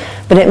moment,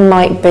 but it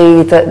might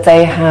be that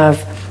they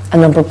have a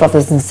number of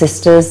brothers and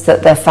sisters,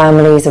 that their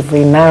families have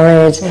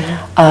remarried,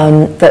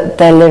 that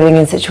they're living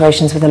in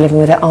situations where they're living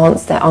with their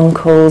aunts, their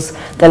uncles,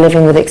 they're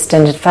living with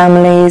extended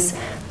families,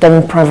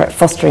 they're in private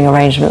fostering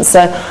arrangements.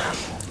 So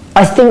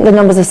I think the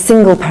numbers of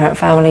single parent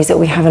families that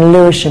we have in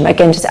Lewisham,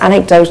 again just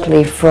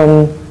anecdotally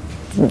from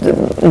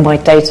my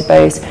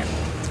database,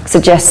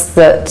 suggests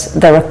that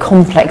there are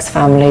complex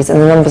families and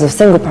the numbers of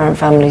single parent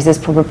families is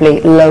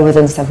probably lower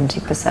than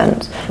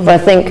 70%. But I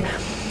think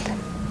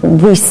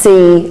we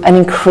see an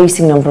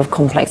increasing number of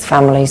complex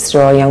families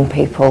through our young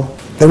people.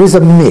 There is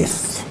a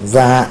myth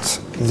that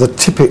the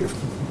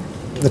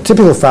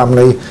typical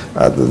family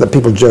that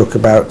people joke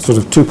about, sort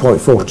of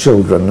 2.4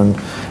 children,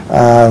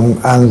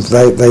 and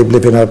they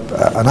live in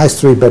a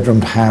nice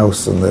 3-bedroomed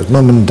house, and there's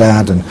mum and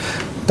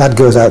dad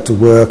goes out to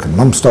work and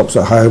mum stops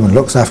at home and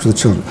looks after the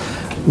children.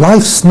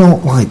 Life's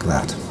not like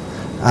that.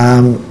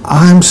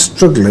 I'm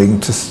struggling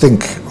to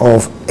think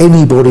of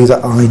anybody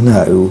that I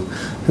know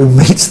who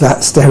meets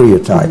that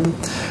stereotype.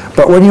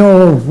 But when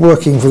you're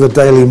working for the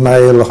Daily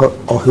Mail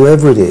or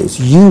whoever it is,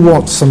 you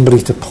want somebody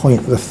to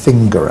point the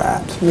finger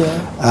at.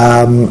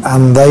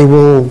 And they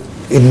will,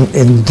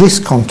 in this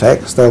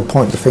context, they'll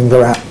point the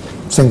finger at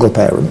single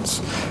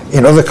parents.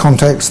 In other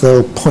contexts,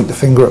 they'll point the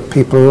finger at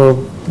people who are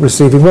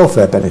receiving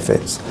welfare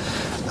benefits.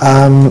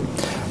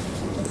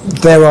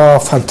 There are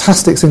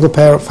fantastic single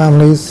parent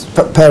parents,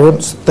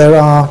 there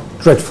are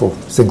dreadful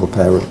single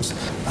parents.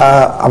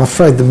 I'm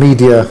afraid the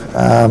media,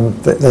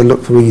 they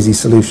look for easy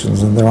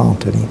solutions and there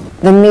aren't any.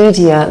 The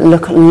media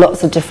look at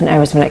lots of different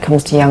areas when it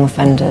comes to young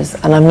offenders,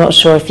 and I'm not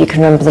sure if you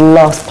can remember the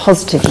last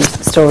positive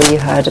story you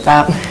heard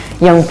about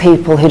young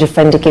people who'd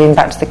offended giving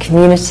back to the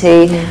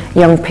community,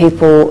 young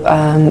people,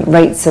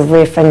 rates of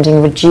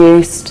reoffending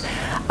reduced.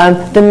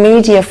 The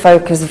media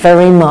focus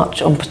very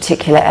much on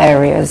particular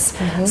areas.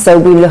 So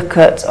we look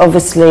at,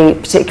 obviously,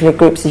 particular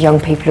groups of young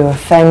people who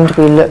offend,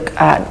 we look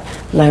at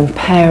lone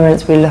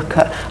parents, we look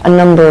at a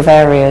number of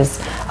areas.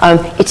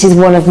 It is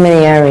one of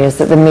many areas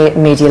that the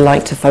media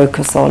like to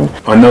focus on.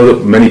 I know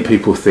that many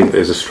people think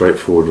there's a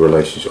straightforward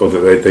relationship, or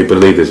that they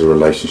believe there's a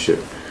relationship.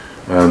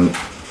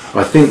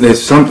 I think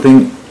there's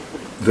something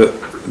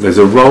there's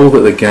a role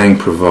that the gang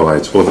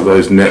provides, or that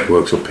those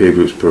networks or peer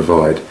groups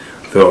provide,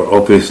 that are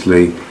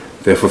obviously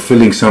they're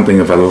fulfilling something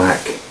of a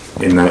lack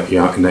in that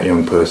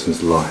young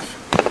person's life,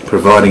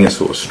 providing a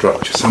sort of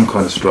structure, some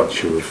kind of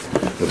structure of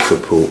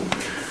support.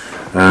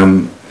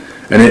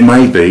 And it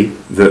may be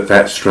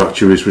that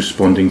structure is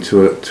responding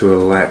to a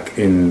lack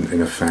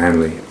in a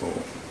family, or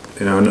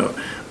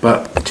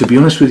But to be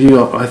honest with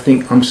you, I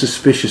think I'm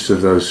suspicious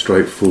of those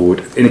straightforward.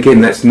 And again,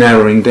 that's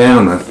narrowing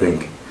down, I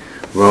think,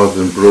 rather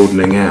than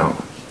broadening out.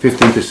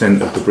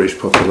 15% of the British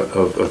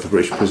of the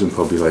British prison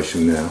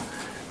population now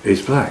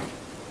is black.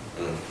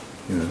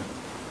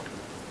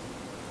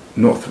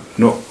 Not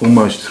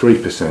almost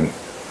 3%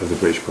 of the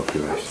British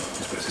population.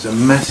 There's a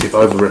massive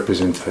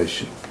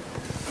overrepresentation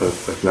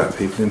of black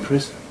people in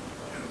prison,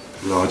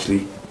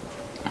 largely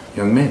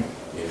young men.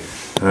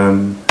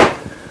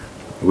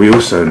 We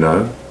also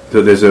know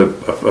that there's a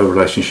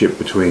relationship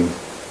between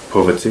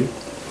poverty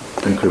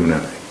and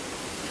criminality.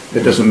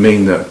 It doesn't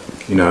mean that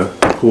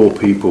poor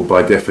people,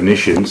 by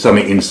definition,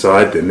 something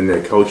inside them in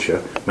their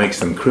culture makes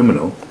them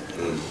criminal,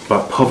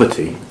 but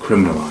poverty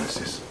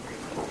criminalises.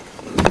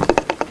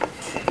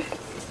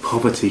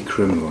 Poverty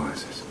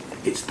criminalises.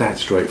 It's that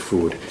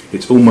straightforward.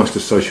 It's almost a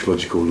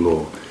sociological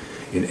law.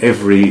 In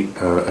every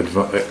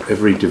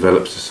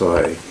developed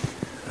society,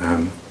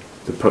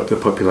 the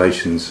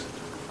populations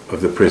of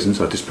the prisons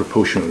are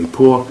disproportionately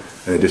poor and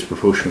they're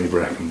disproportionately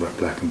black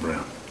and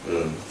brown.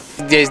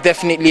 There's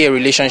definitely a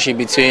relationship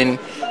between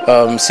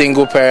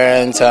single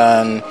parents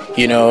and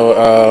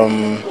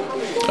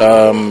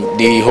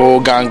the whole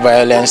gang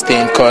violence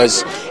thing,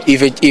 because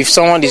if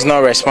someone is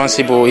not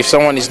responsible, if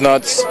someone is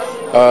not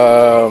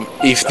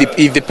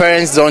if the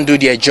parents don't do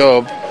their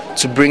job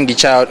to bring the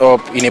child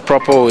up in a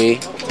proper way,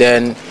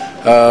 then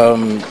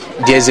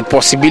there's a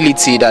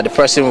possibility that the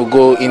person will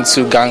go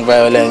into gang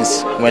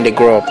violence when they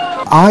grow up?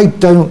 I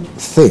don't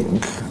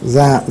think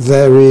that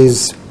there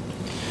is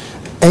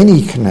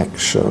any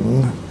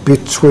connection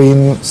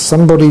between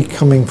somebody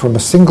coming from a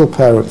single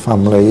parent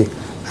family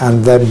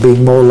and them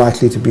being more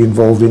likely to be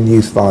involved in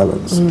youth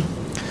violence.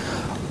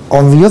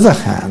 On the other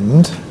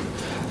hand,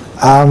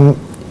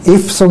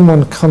 if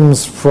someone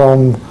comes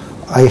from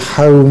a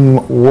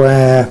home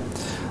where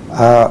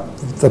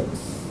the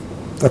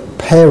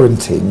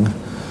parenting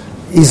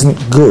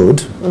isn't good,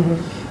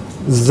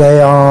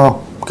 they are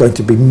going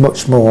to be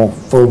much more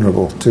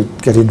vulnerable to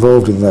get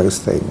involved in those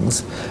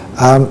things.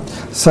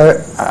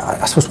 So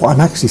I suppose what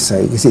I'm actually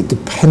saying is it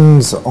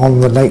depends on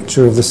the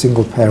nature of the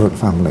single parent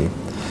family.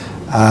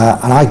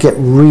 And I get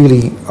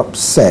really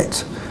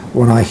upset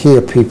when I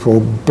hear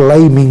people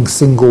blaming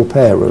single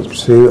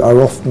parents who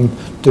are often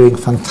doing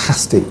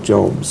fantastic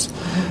jobs.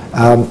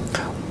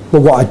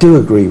 But what I do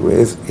agree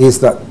with is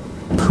that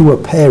poor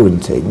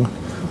parenting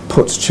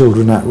puts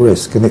children at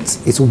risk, and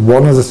it's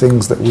one of the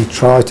things that we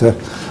try to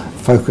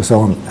focus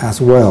on as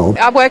well.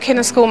 I work in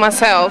a school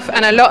myself,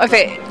 and a lot of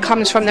it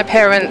comes from the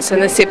parents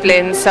and the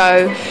siblings,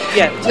 so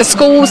the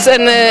schools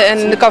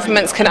and the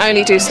governments can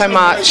only do so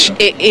much.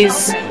 It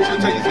is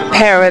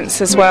parents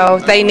as well.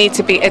 They need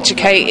to be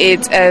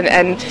educated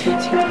and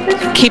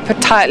keep a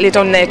tight lid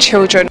on their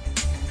children.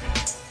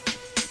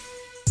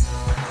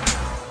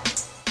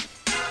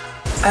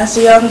 As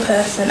a young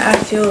person, I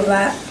feel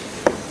that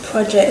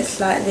projects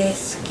like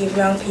this give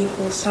young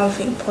people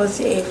something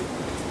positive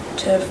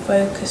to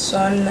focus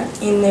on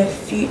in the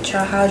future.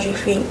 How do you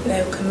think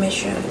they'll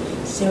commission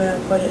similar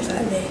projects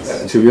like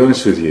this? To be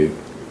honest with you,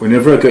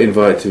 whenever I get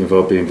invited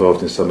to be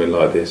involved in something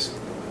like this,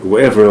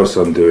 whatever else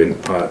I'm doing,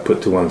 I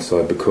put to one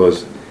side,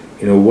 because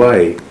in a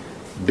way,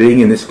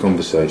 being in this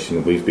conversation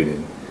that we've been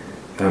in,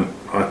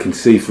 I can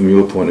see from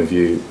your point of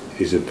view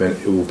it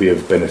will be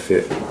of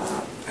benefit.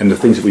 And the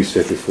things that we've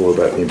said before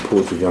about the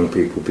importance of young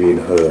people being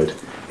heard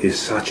is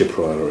such a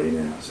priority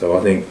now. So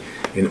I think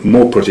in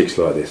more projects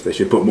like this, they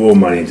should put more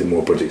money into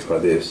more projects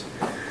like this.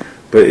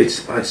 But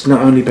it's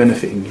not only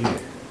benefiting you,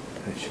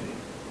 actually.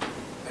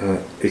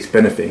 It's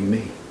benefiting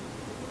me.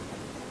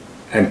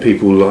 And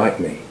people like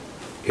me,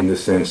 in the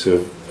sense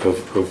of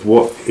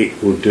what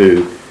it will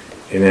do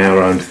in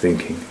our own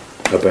thinking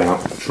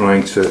about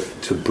trying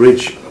to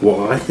bridge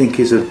what I think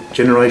is a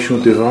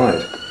generational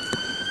divide.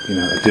 You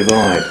know, a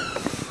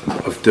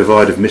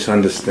divide of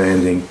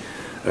misunderstanding,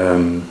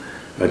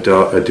 a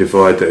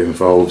divide that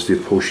involves the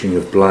apportioning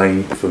of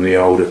blame from the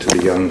older to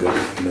the younger.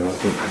 You know, I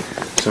think,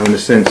 so in a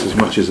sense, as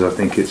much as I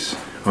think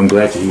I'm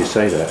glad to hear you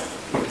say that,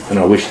 and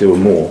I wish there were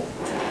more.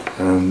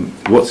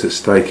 What's at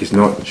stake is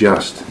not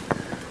just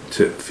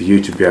for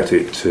you to be able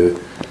to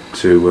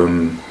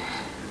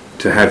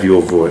have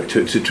your voice,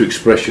 to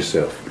express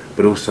yourself,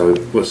 but also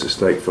what's at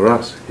stake for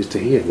us is to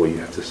hear what you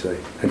have to say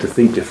and to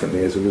think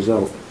differently as a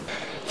result.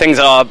 Things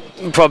are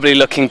probably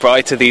looking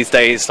brighter these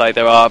days, like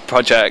there are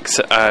projects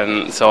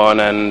and so on,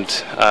 and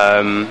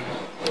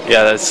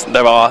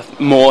there are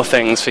more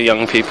things for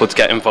young people to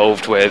get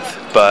involved with,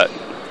 but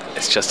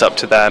it's just up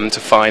to them to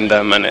find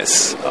them, and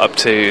it's up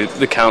to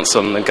the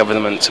council and the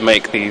government to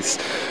make these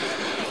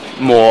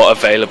more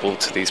available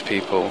to these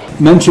people.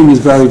 Mentoring is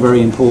very,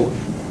 very important,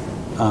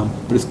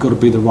 but it's got to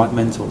be the right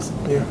mentors.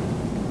 Yeah.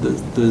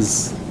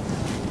 There's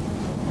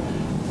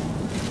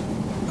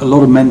a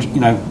lot of mentoring,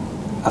 you know.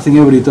 I think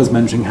everybody who does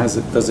mentoring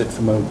does it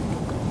from a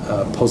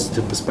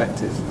positive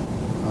perspective,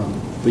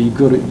 but you've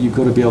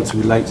got to be able to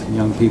relate to the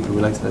young people,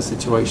 relate to their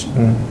situation.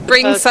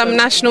 Bring some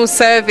national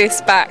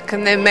service back,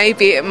 and then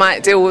maybe it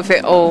might deal with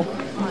it all.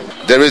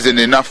 There isn't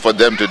enough for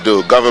them to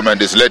do.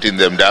 Government is letting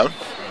them down.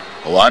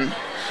 One,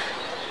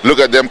 look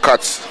at them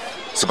cuts.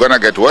 It's going to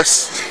get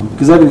worse.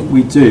 Because everything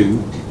we do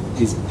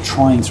is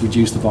trying to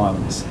reduce the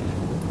violence.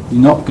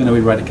 You're not going to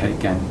eradicate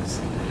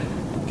gangs.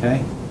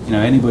 Okay? You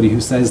know, anybody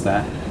who says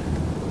that,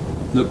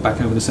 look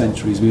back over the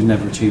centuries, we've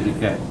never achieved it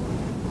yet.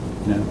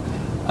 You know,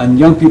 and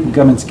young people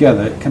coming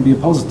together, it can be a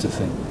positive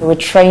thing. We're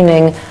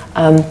training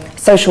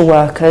social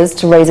workers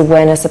to raise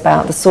awareness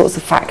about the sorts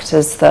of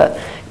factors that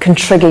can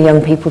trigger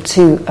young people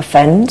to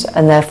offend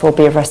and therefore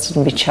be arrested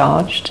and be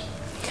charged.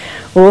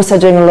 We're also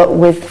doing a lot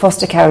with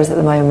foster carers at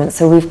the moment,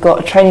 so we've got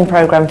a training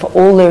programme for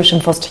all Lewisham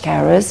foster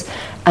carers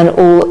and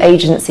all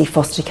agency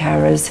foster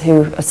carers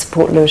who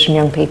support Lewisham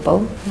young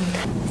people.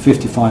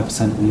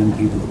 55% of the young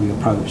people that we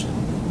approached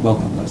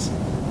welcomed us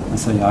and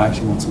say, I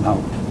actually want some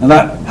help. And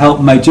that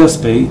help may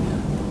just be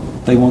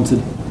they wanted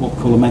what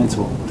we call a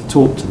mentor to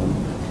talk to them.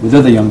 With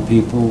other young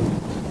people,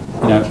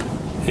 you know,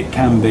 it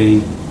can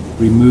be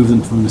remove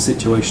them from the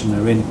situation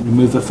they're in,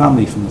 remove their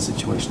family from the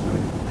situation they're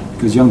in.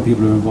 Because young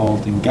people who are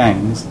involved in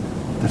gangs,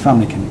 their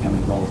family can become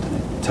involved in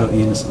it,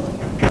 totally innocently.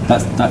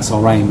 That's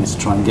our aim, is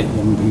to try and get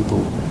young people,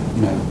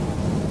 you know,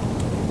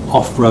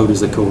 off-road as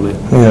they call it,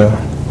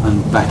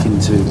 and back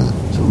into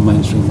sort of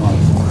mainstream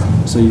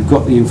life. So you've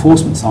got the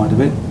enforcement side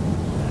of it,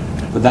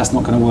 but that's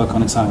not going to work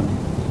on its own.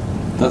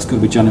 That's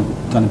going to be done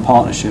in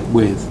partnership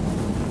with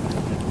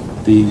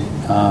the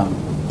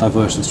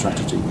diversion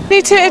strategy.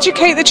 Need to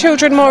educate the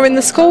children more in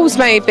the schools,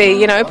 maybe,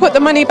 you know, put the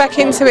money back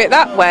into it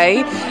that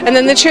way, and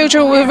then the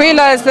children will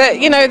realise that,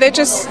 you know, they're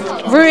just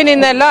ruining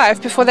their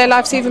life before their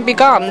life's even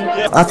begun.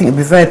 I think it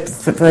would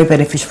be very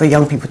beneficial for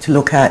young people to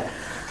look at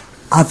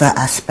other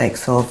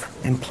aspects of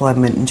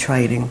employment and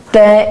training.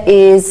 There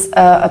is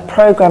a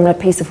programme and a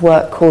piece of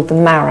work called the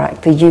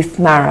MARAC, the Youth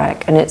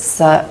MARAC, and it's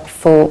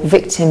for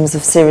victims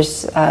of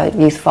serious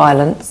youth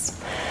violence.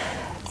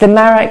 The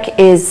MARAC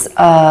is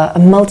a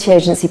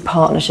multi-agency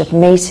partnership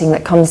meeting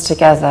that comes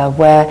together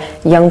where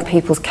young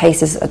people's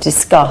cases are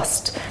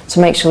discussed to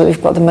make sure that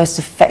we've got the most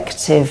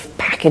effective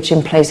package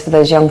in place for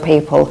those young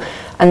people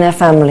and their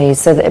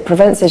families, so that it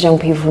prevents those young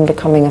people from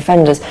becoming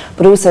offenders,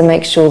 but also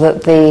makes sure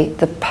that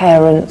the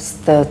parents,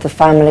 the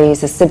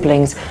families, the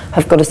siblings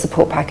have got a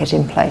support package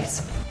in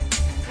place.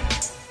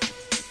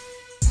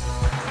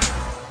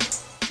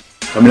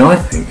 I mean, I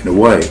think, in a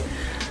way,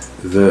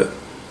 that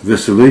the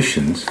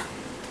solutions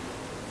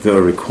that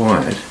are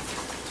required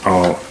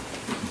are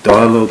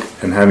dialogue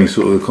and having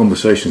sort of the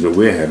conversations that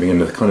we're having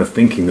and the kind of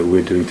thinking that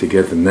we're doing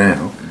together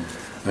now.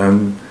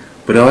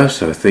 But I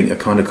also think a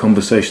kind of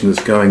conversation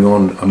that's going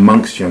on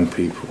amongst young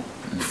people,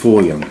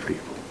 for young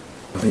people.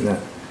 I think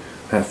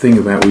that thing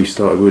about we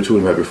were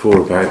talking about before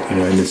about, you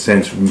know, in the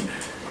sense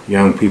of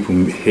young people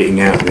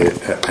hitting out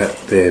at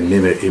their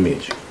mirror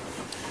image.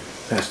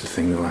 That's the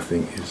thing that I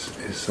think is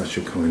such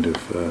a kind of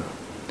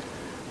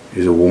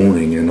is a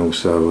warning, and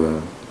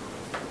also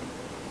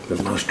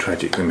the most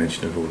tragic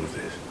dimension of all of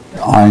this.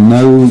 I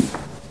know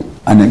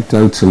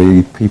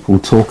anecdotally people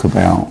talk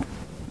about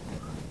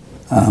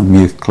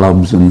youth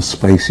clubs and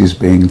spaces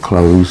being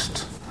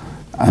closed,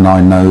 and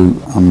I know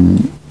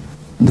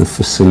the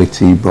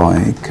facility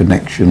by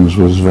Connections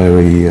was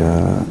very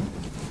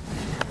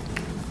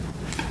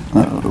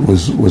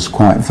was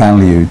quite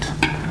valued.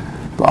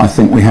 But I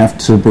think we have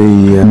to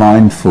be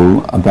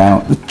mindful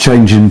about the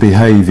change in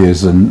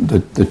behaviours and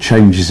the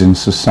changes in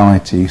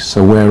society.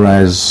 So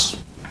whereas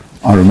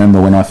I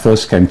remember when I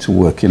first came to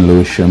work in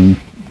Lewisham,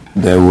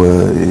 there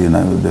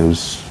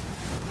was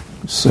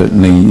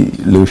certainly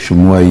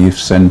Lewisham Way Youth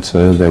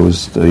Centre, there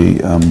was the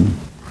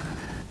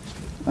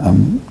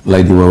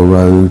Ladywell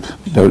Road,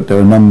 there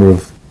are a number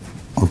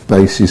of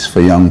bases for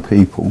young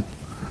people.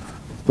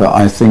 But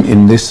I think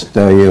in this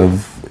day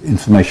of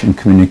information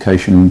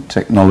communication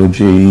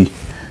technology,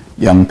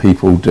 young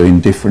people doing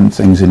different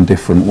things in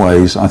different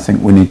ways, I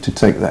think we need to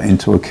take that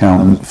into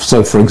account.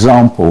 So for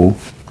example,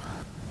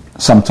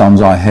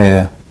 sometimes I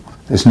hear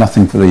there's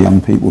nothing for the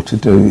young people to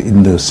do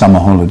in the summer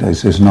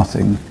holidays, there's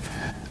nothing.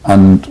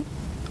 And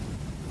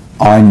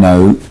I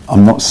know,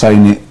 I'm not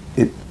saying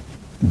it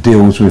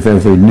deals with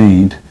every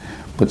need,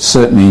 but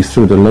certainly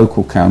through the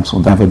local council,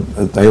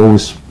 they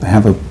always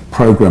have a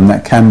programme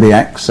that can be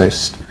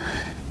accessed.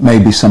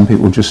 Maybe some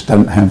people just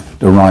don't have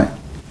the right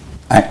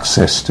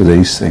access to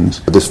these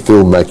things. This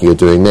filmmaking you're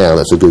doing now,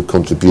 that's a good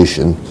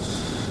contribution,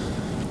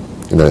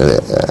 you know,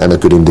 and a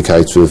good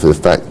indicator of the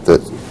fact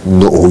that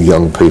not all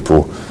young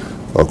people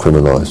are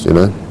criminalised, you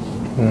know.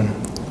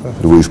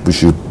 We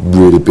should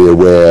really be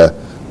aware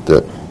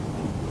that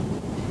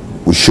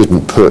we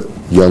shouldn't put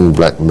young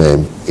black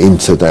men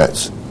into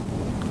that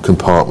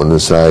compartment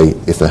and say,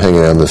 if they're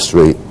hanging out on the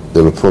street,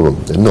 they're a problem.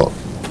 They're not.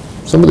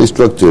 Some of these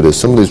drug dealers,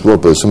 some of these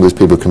robbers, some of these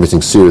people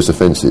committing serious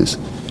offences,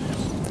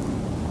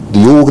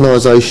 the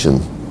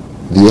organisation,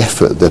 the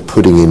effort they're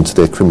putting into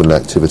their criminal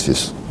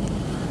activities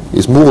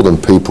is more than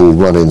people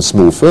running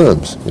small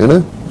firms, you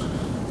know.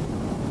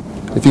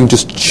 If you can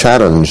just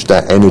challenge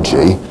that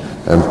energy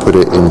and put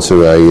it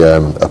into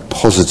a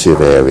positive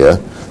area,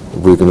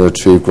 we're going to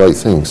achieve great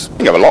things. I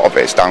think a lot of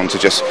it's down to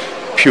just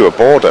pure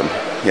boredom,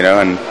 you know,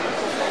 and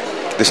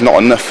there's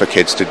not enough for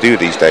kids to do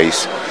these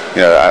days.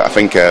 You know, I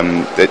think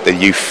the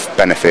youth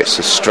benefits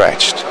are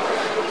stretched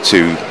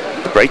to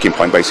the breaking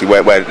point, basically,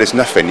 where there's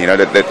nothing, you know,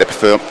 they're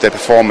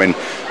performing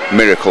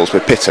miracles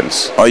with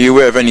pittance. Are you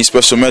aware of any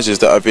special measures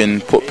that have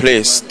been put in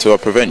place to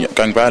prevent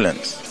gang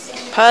violence?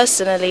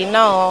 Personally,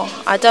 no,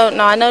 I don't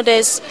know. I know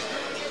there's,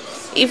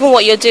 even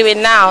what you're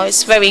doing now,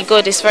 it's very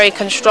good, it's very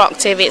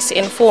constructive, it's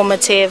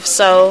informative,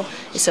 so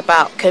it's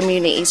about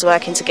communities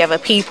working together,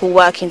 people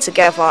working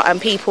together,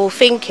 and people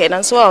thinking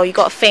as well. You've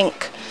got to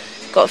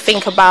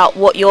think about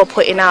what you're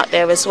putting out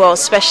there as well,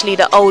 especially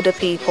the older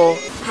people.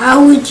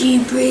 How would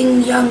you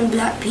bring young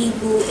black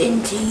people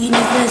into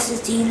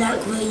university like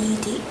where you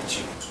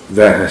teach?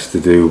 That has to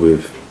do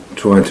with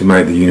trying to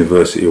make the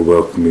university a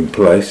welcoming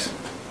place,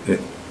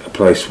 a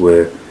place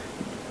where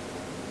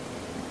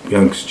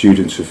young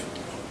students of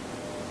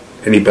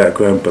any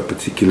background, but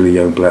particularly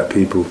young black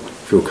people,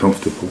 feel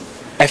comfortable.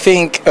 I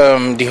think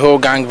the whole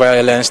gang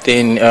violence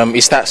thing,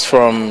 it starts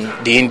from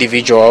the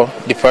individual,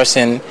 the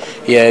person,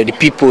 the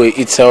people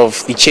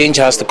itself. The change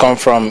has to come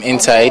from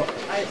inside.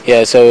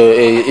 So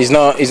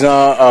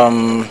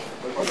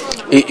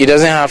it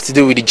doesn't have to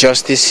do with the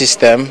justice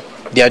system.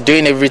 They are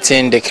doing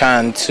everything they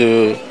can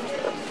to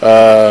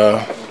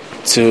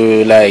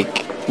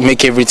like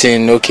make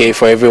everything okay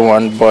for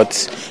everyone,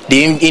 but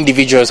the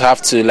individuals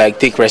have to like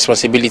take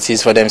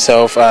responsibilities for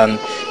themselves and,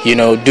 you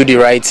know, do the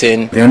right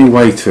thing. The only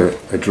way to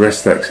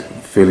address that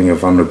feeling of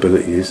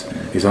vulnerability is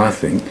I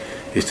think,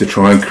 is to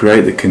try and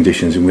create the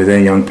conditions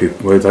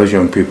where those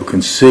young people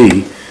can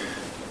see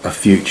a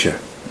future,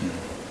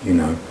 you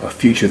know, a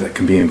future that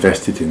can be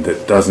invested in,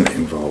 that doesn't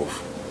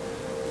involve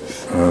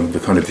the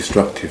kind of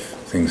destructive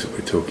things that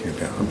we're talking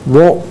about.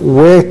 What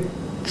we're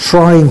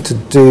trying to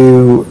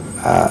do,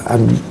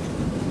 and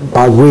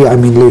by we I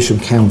mean Lewisham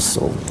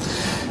Council,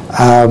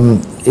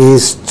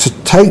 is to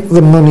take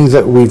the money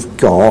that we've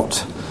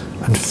got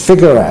and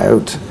figure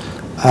out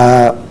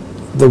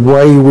the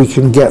way we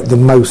can get the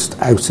most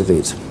out of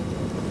it.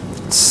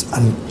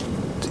 And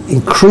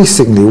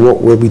increasingly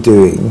what we'll be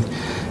doing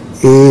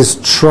is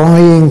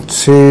trying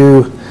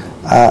to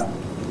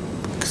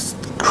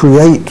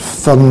create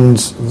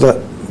funds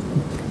that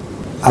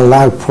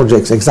allow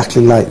projects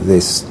exactly like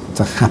this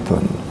to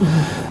happen.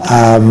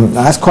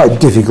 That's quite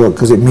difficult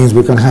because it means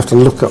we're going to have to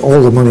look at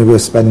all the money we're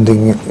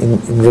spending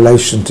in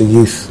relation to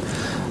youth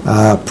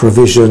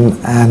provision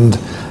and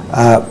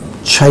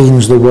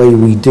change the way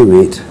we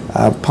do it,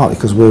 partly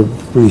because we're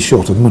really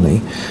short of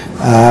money.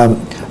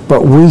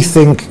 But we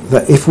think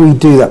that if we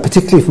do that,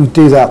 particularly if we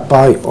do that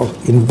by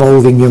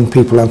involving young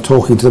people and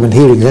talking to them and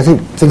hearing, I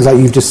think things like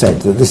you've just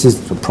said, that this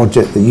is a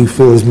project that you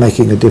feel is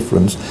making a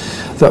difference,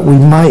 that we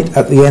might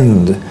at the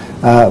end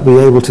be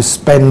able to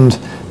spend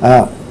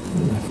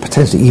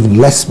potentially even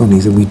less money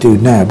than we do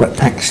now, but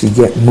actually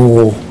get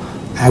more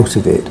out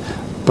of it.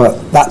 But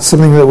that's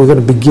something that we're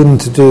going to begin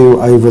to do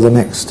over the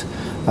next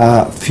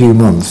few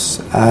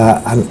months,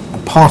 and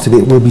part of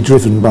it will be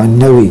driven by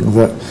knowing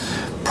that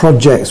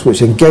projects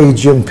which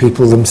engage young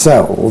people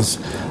themselves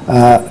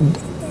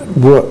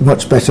work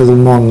much better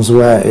than ones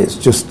where it's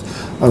just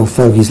old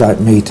fogies like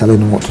me telling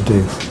them what to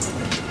do.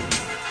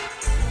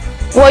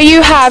 What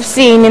you have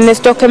seen in this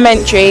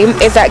documentary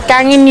is that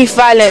gang and youth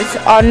violence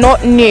are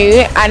not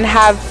new and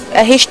have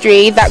a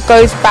history that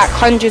goes back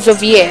hundreds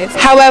of years.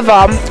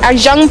 However,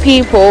 as young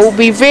people,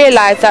 we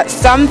realise that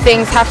some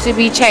things have to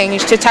be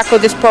changed to tackle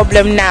this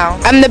problem now.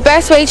 And the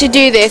best way to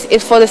do this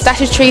is for the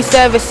statutory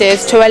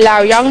services to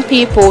allow young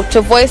people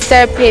to voice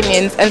their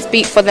opinions and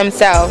speak for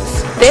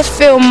themselves. This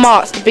film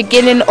marks the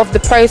beginning of the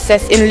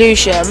process in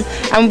Lewisham,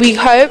 and we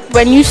hope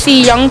when you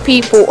see young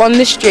people on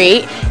the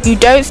street, you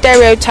don't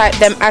stereotype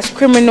them as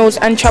criminals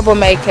and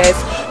troublemakers.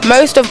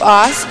 Most of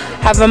us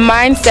have a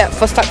mindset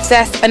for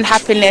success and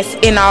happiness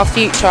in our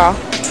future.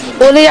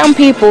 All the young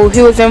people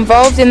who was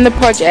involved in the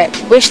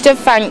project wish to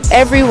thank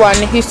everyone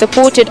who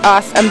supported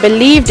us and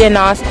believed in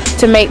us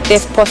to make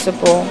this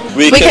possible.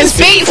 We can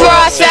speak for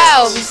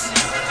ourselves.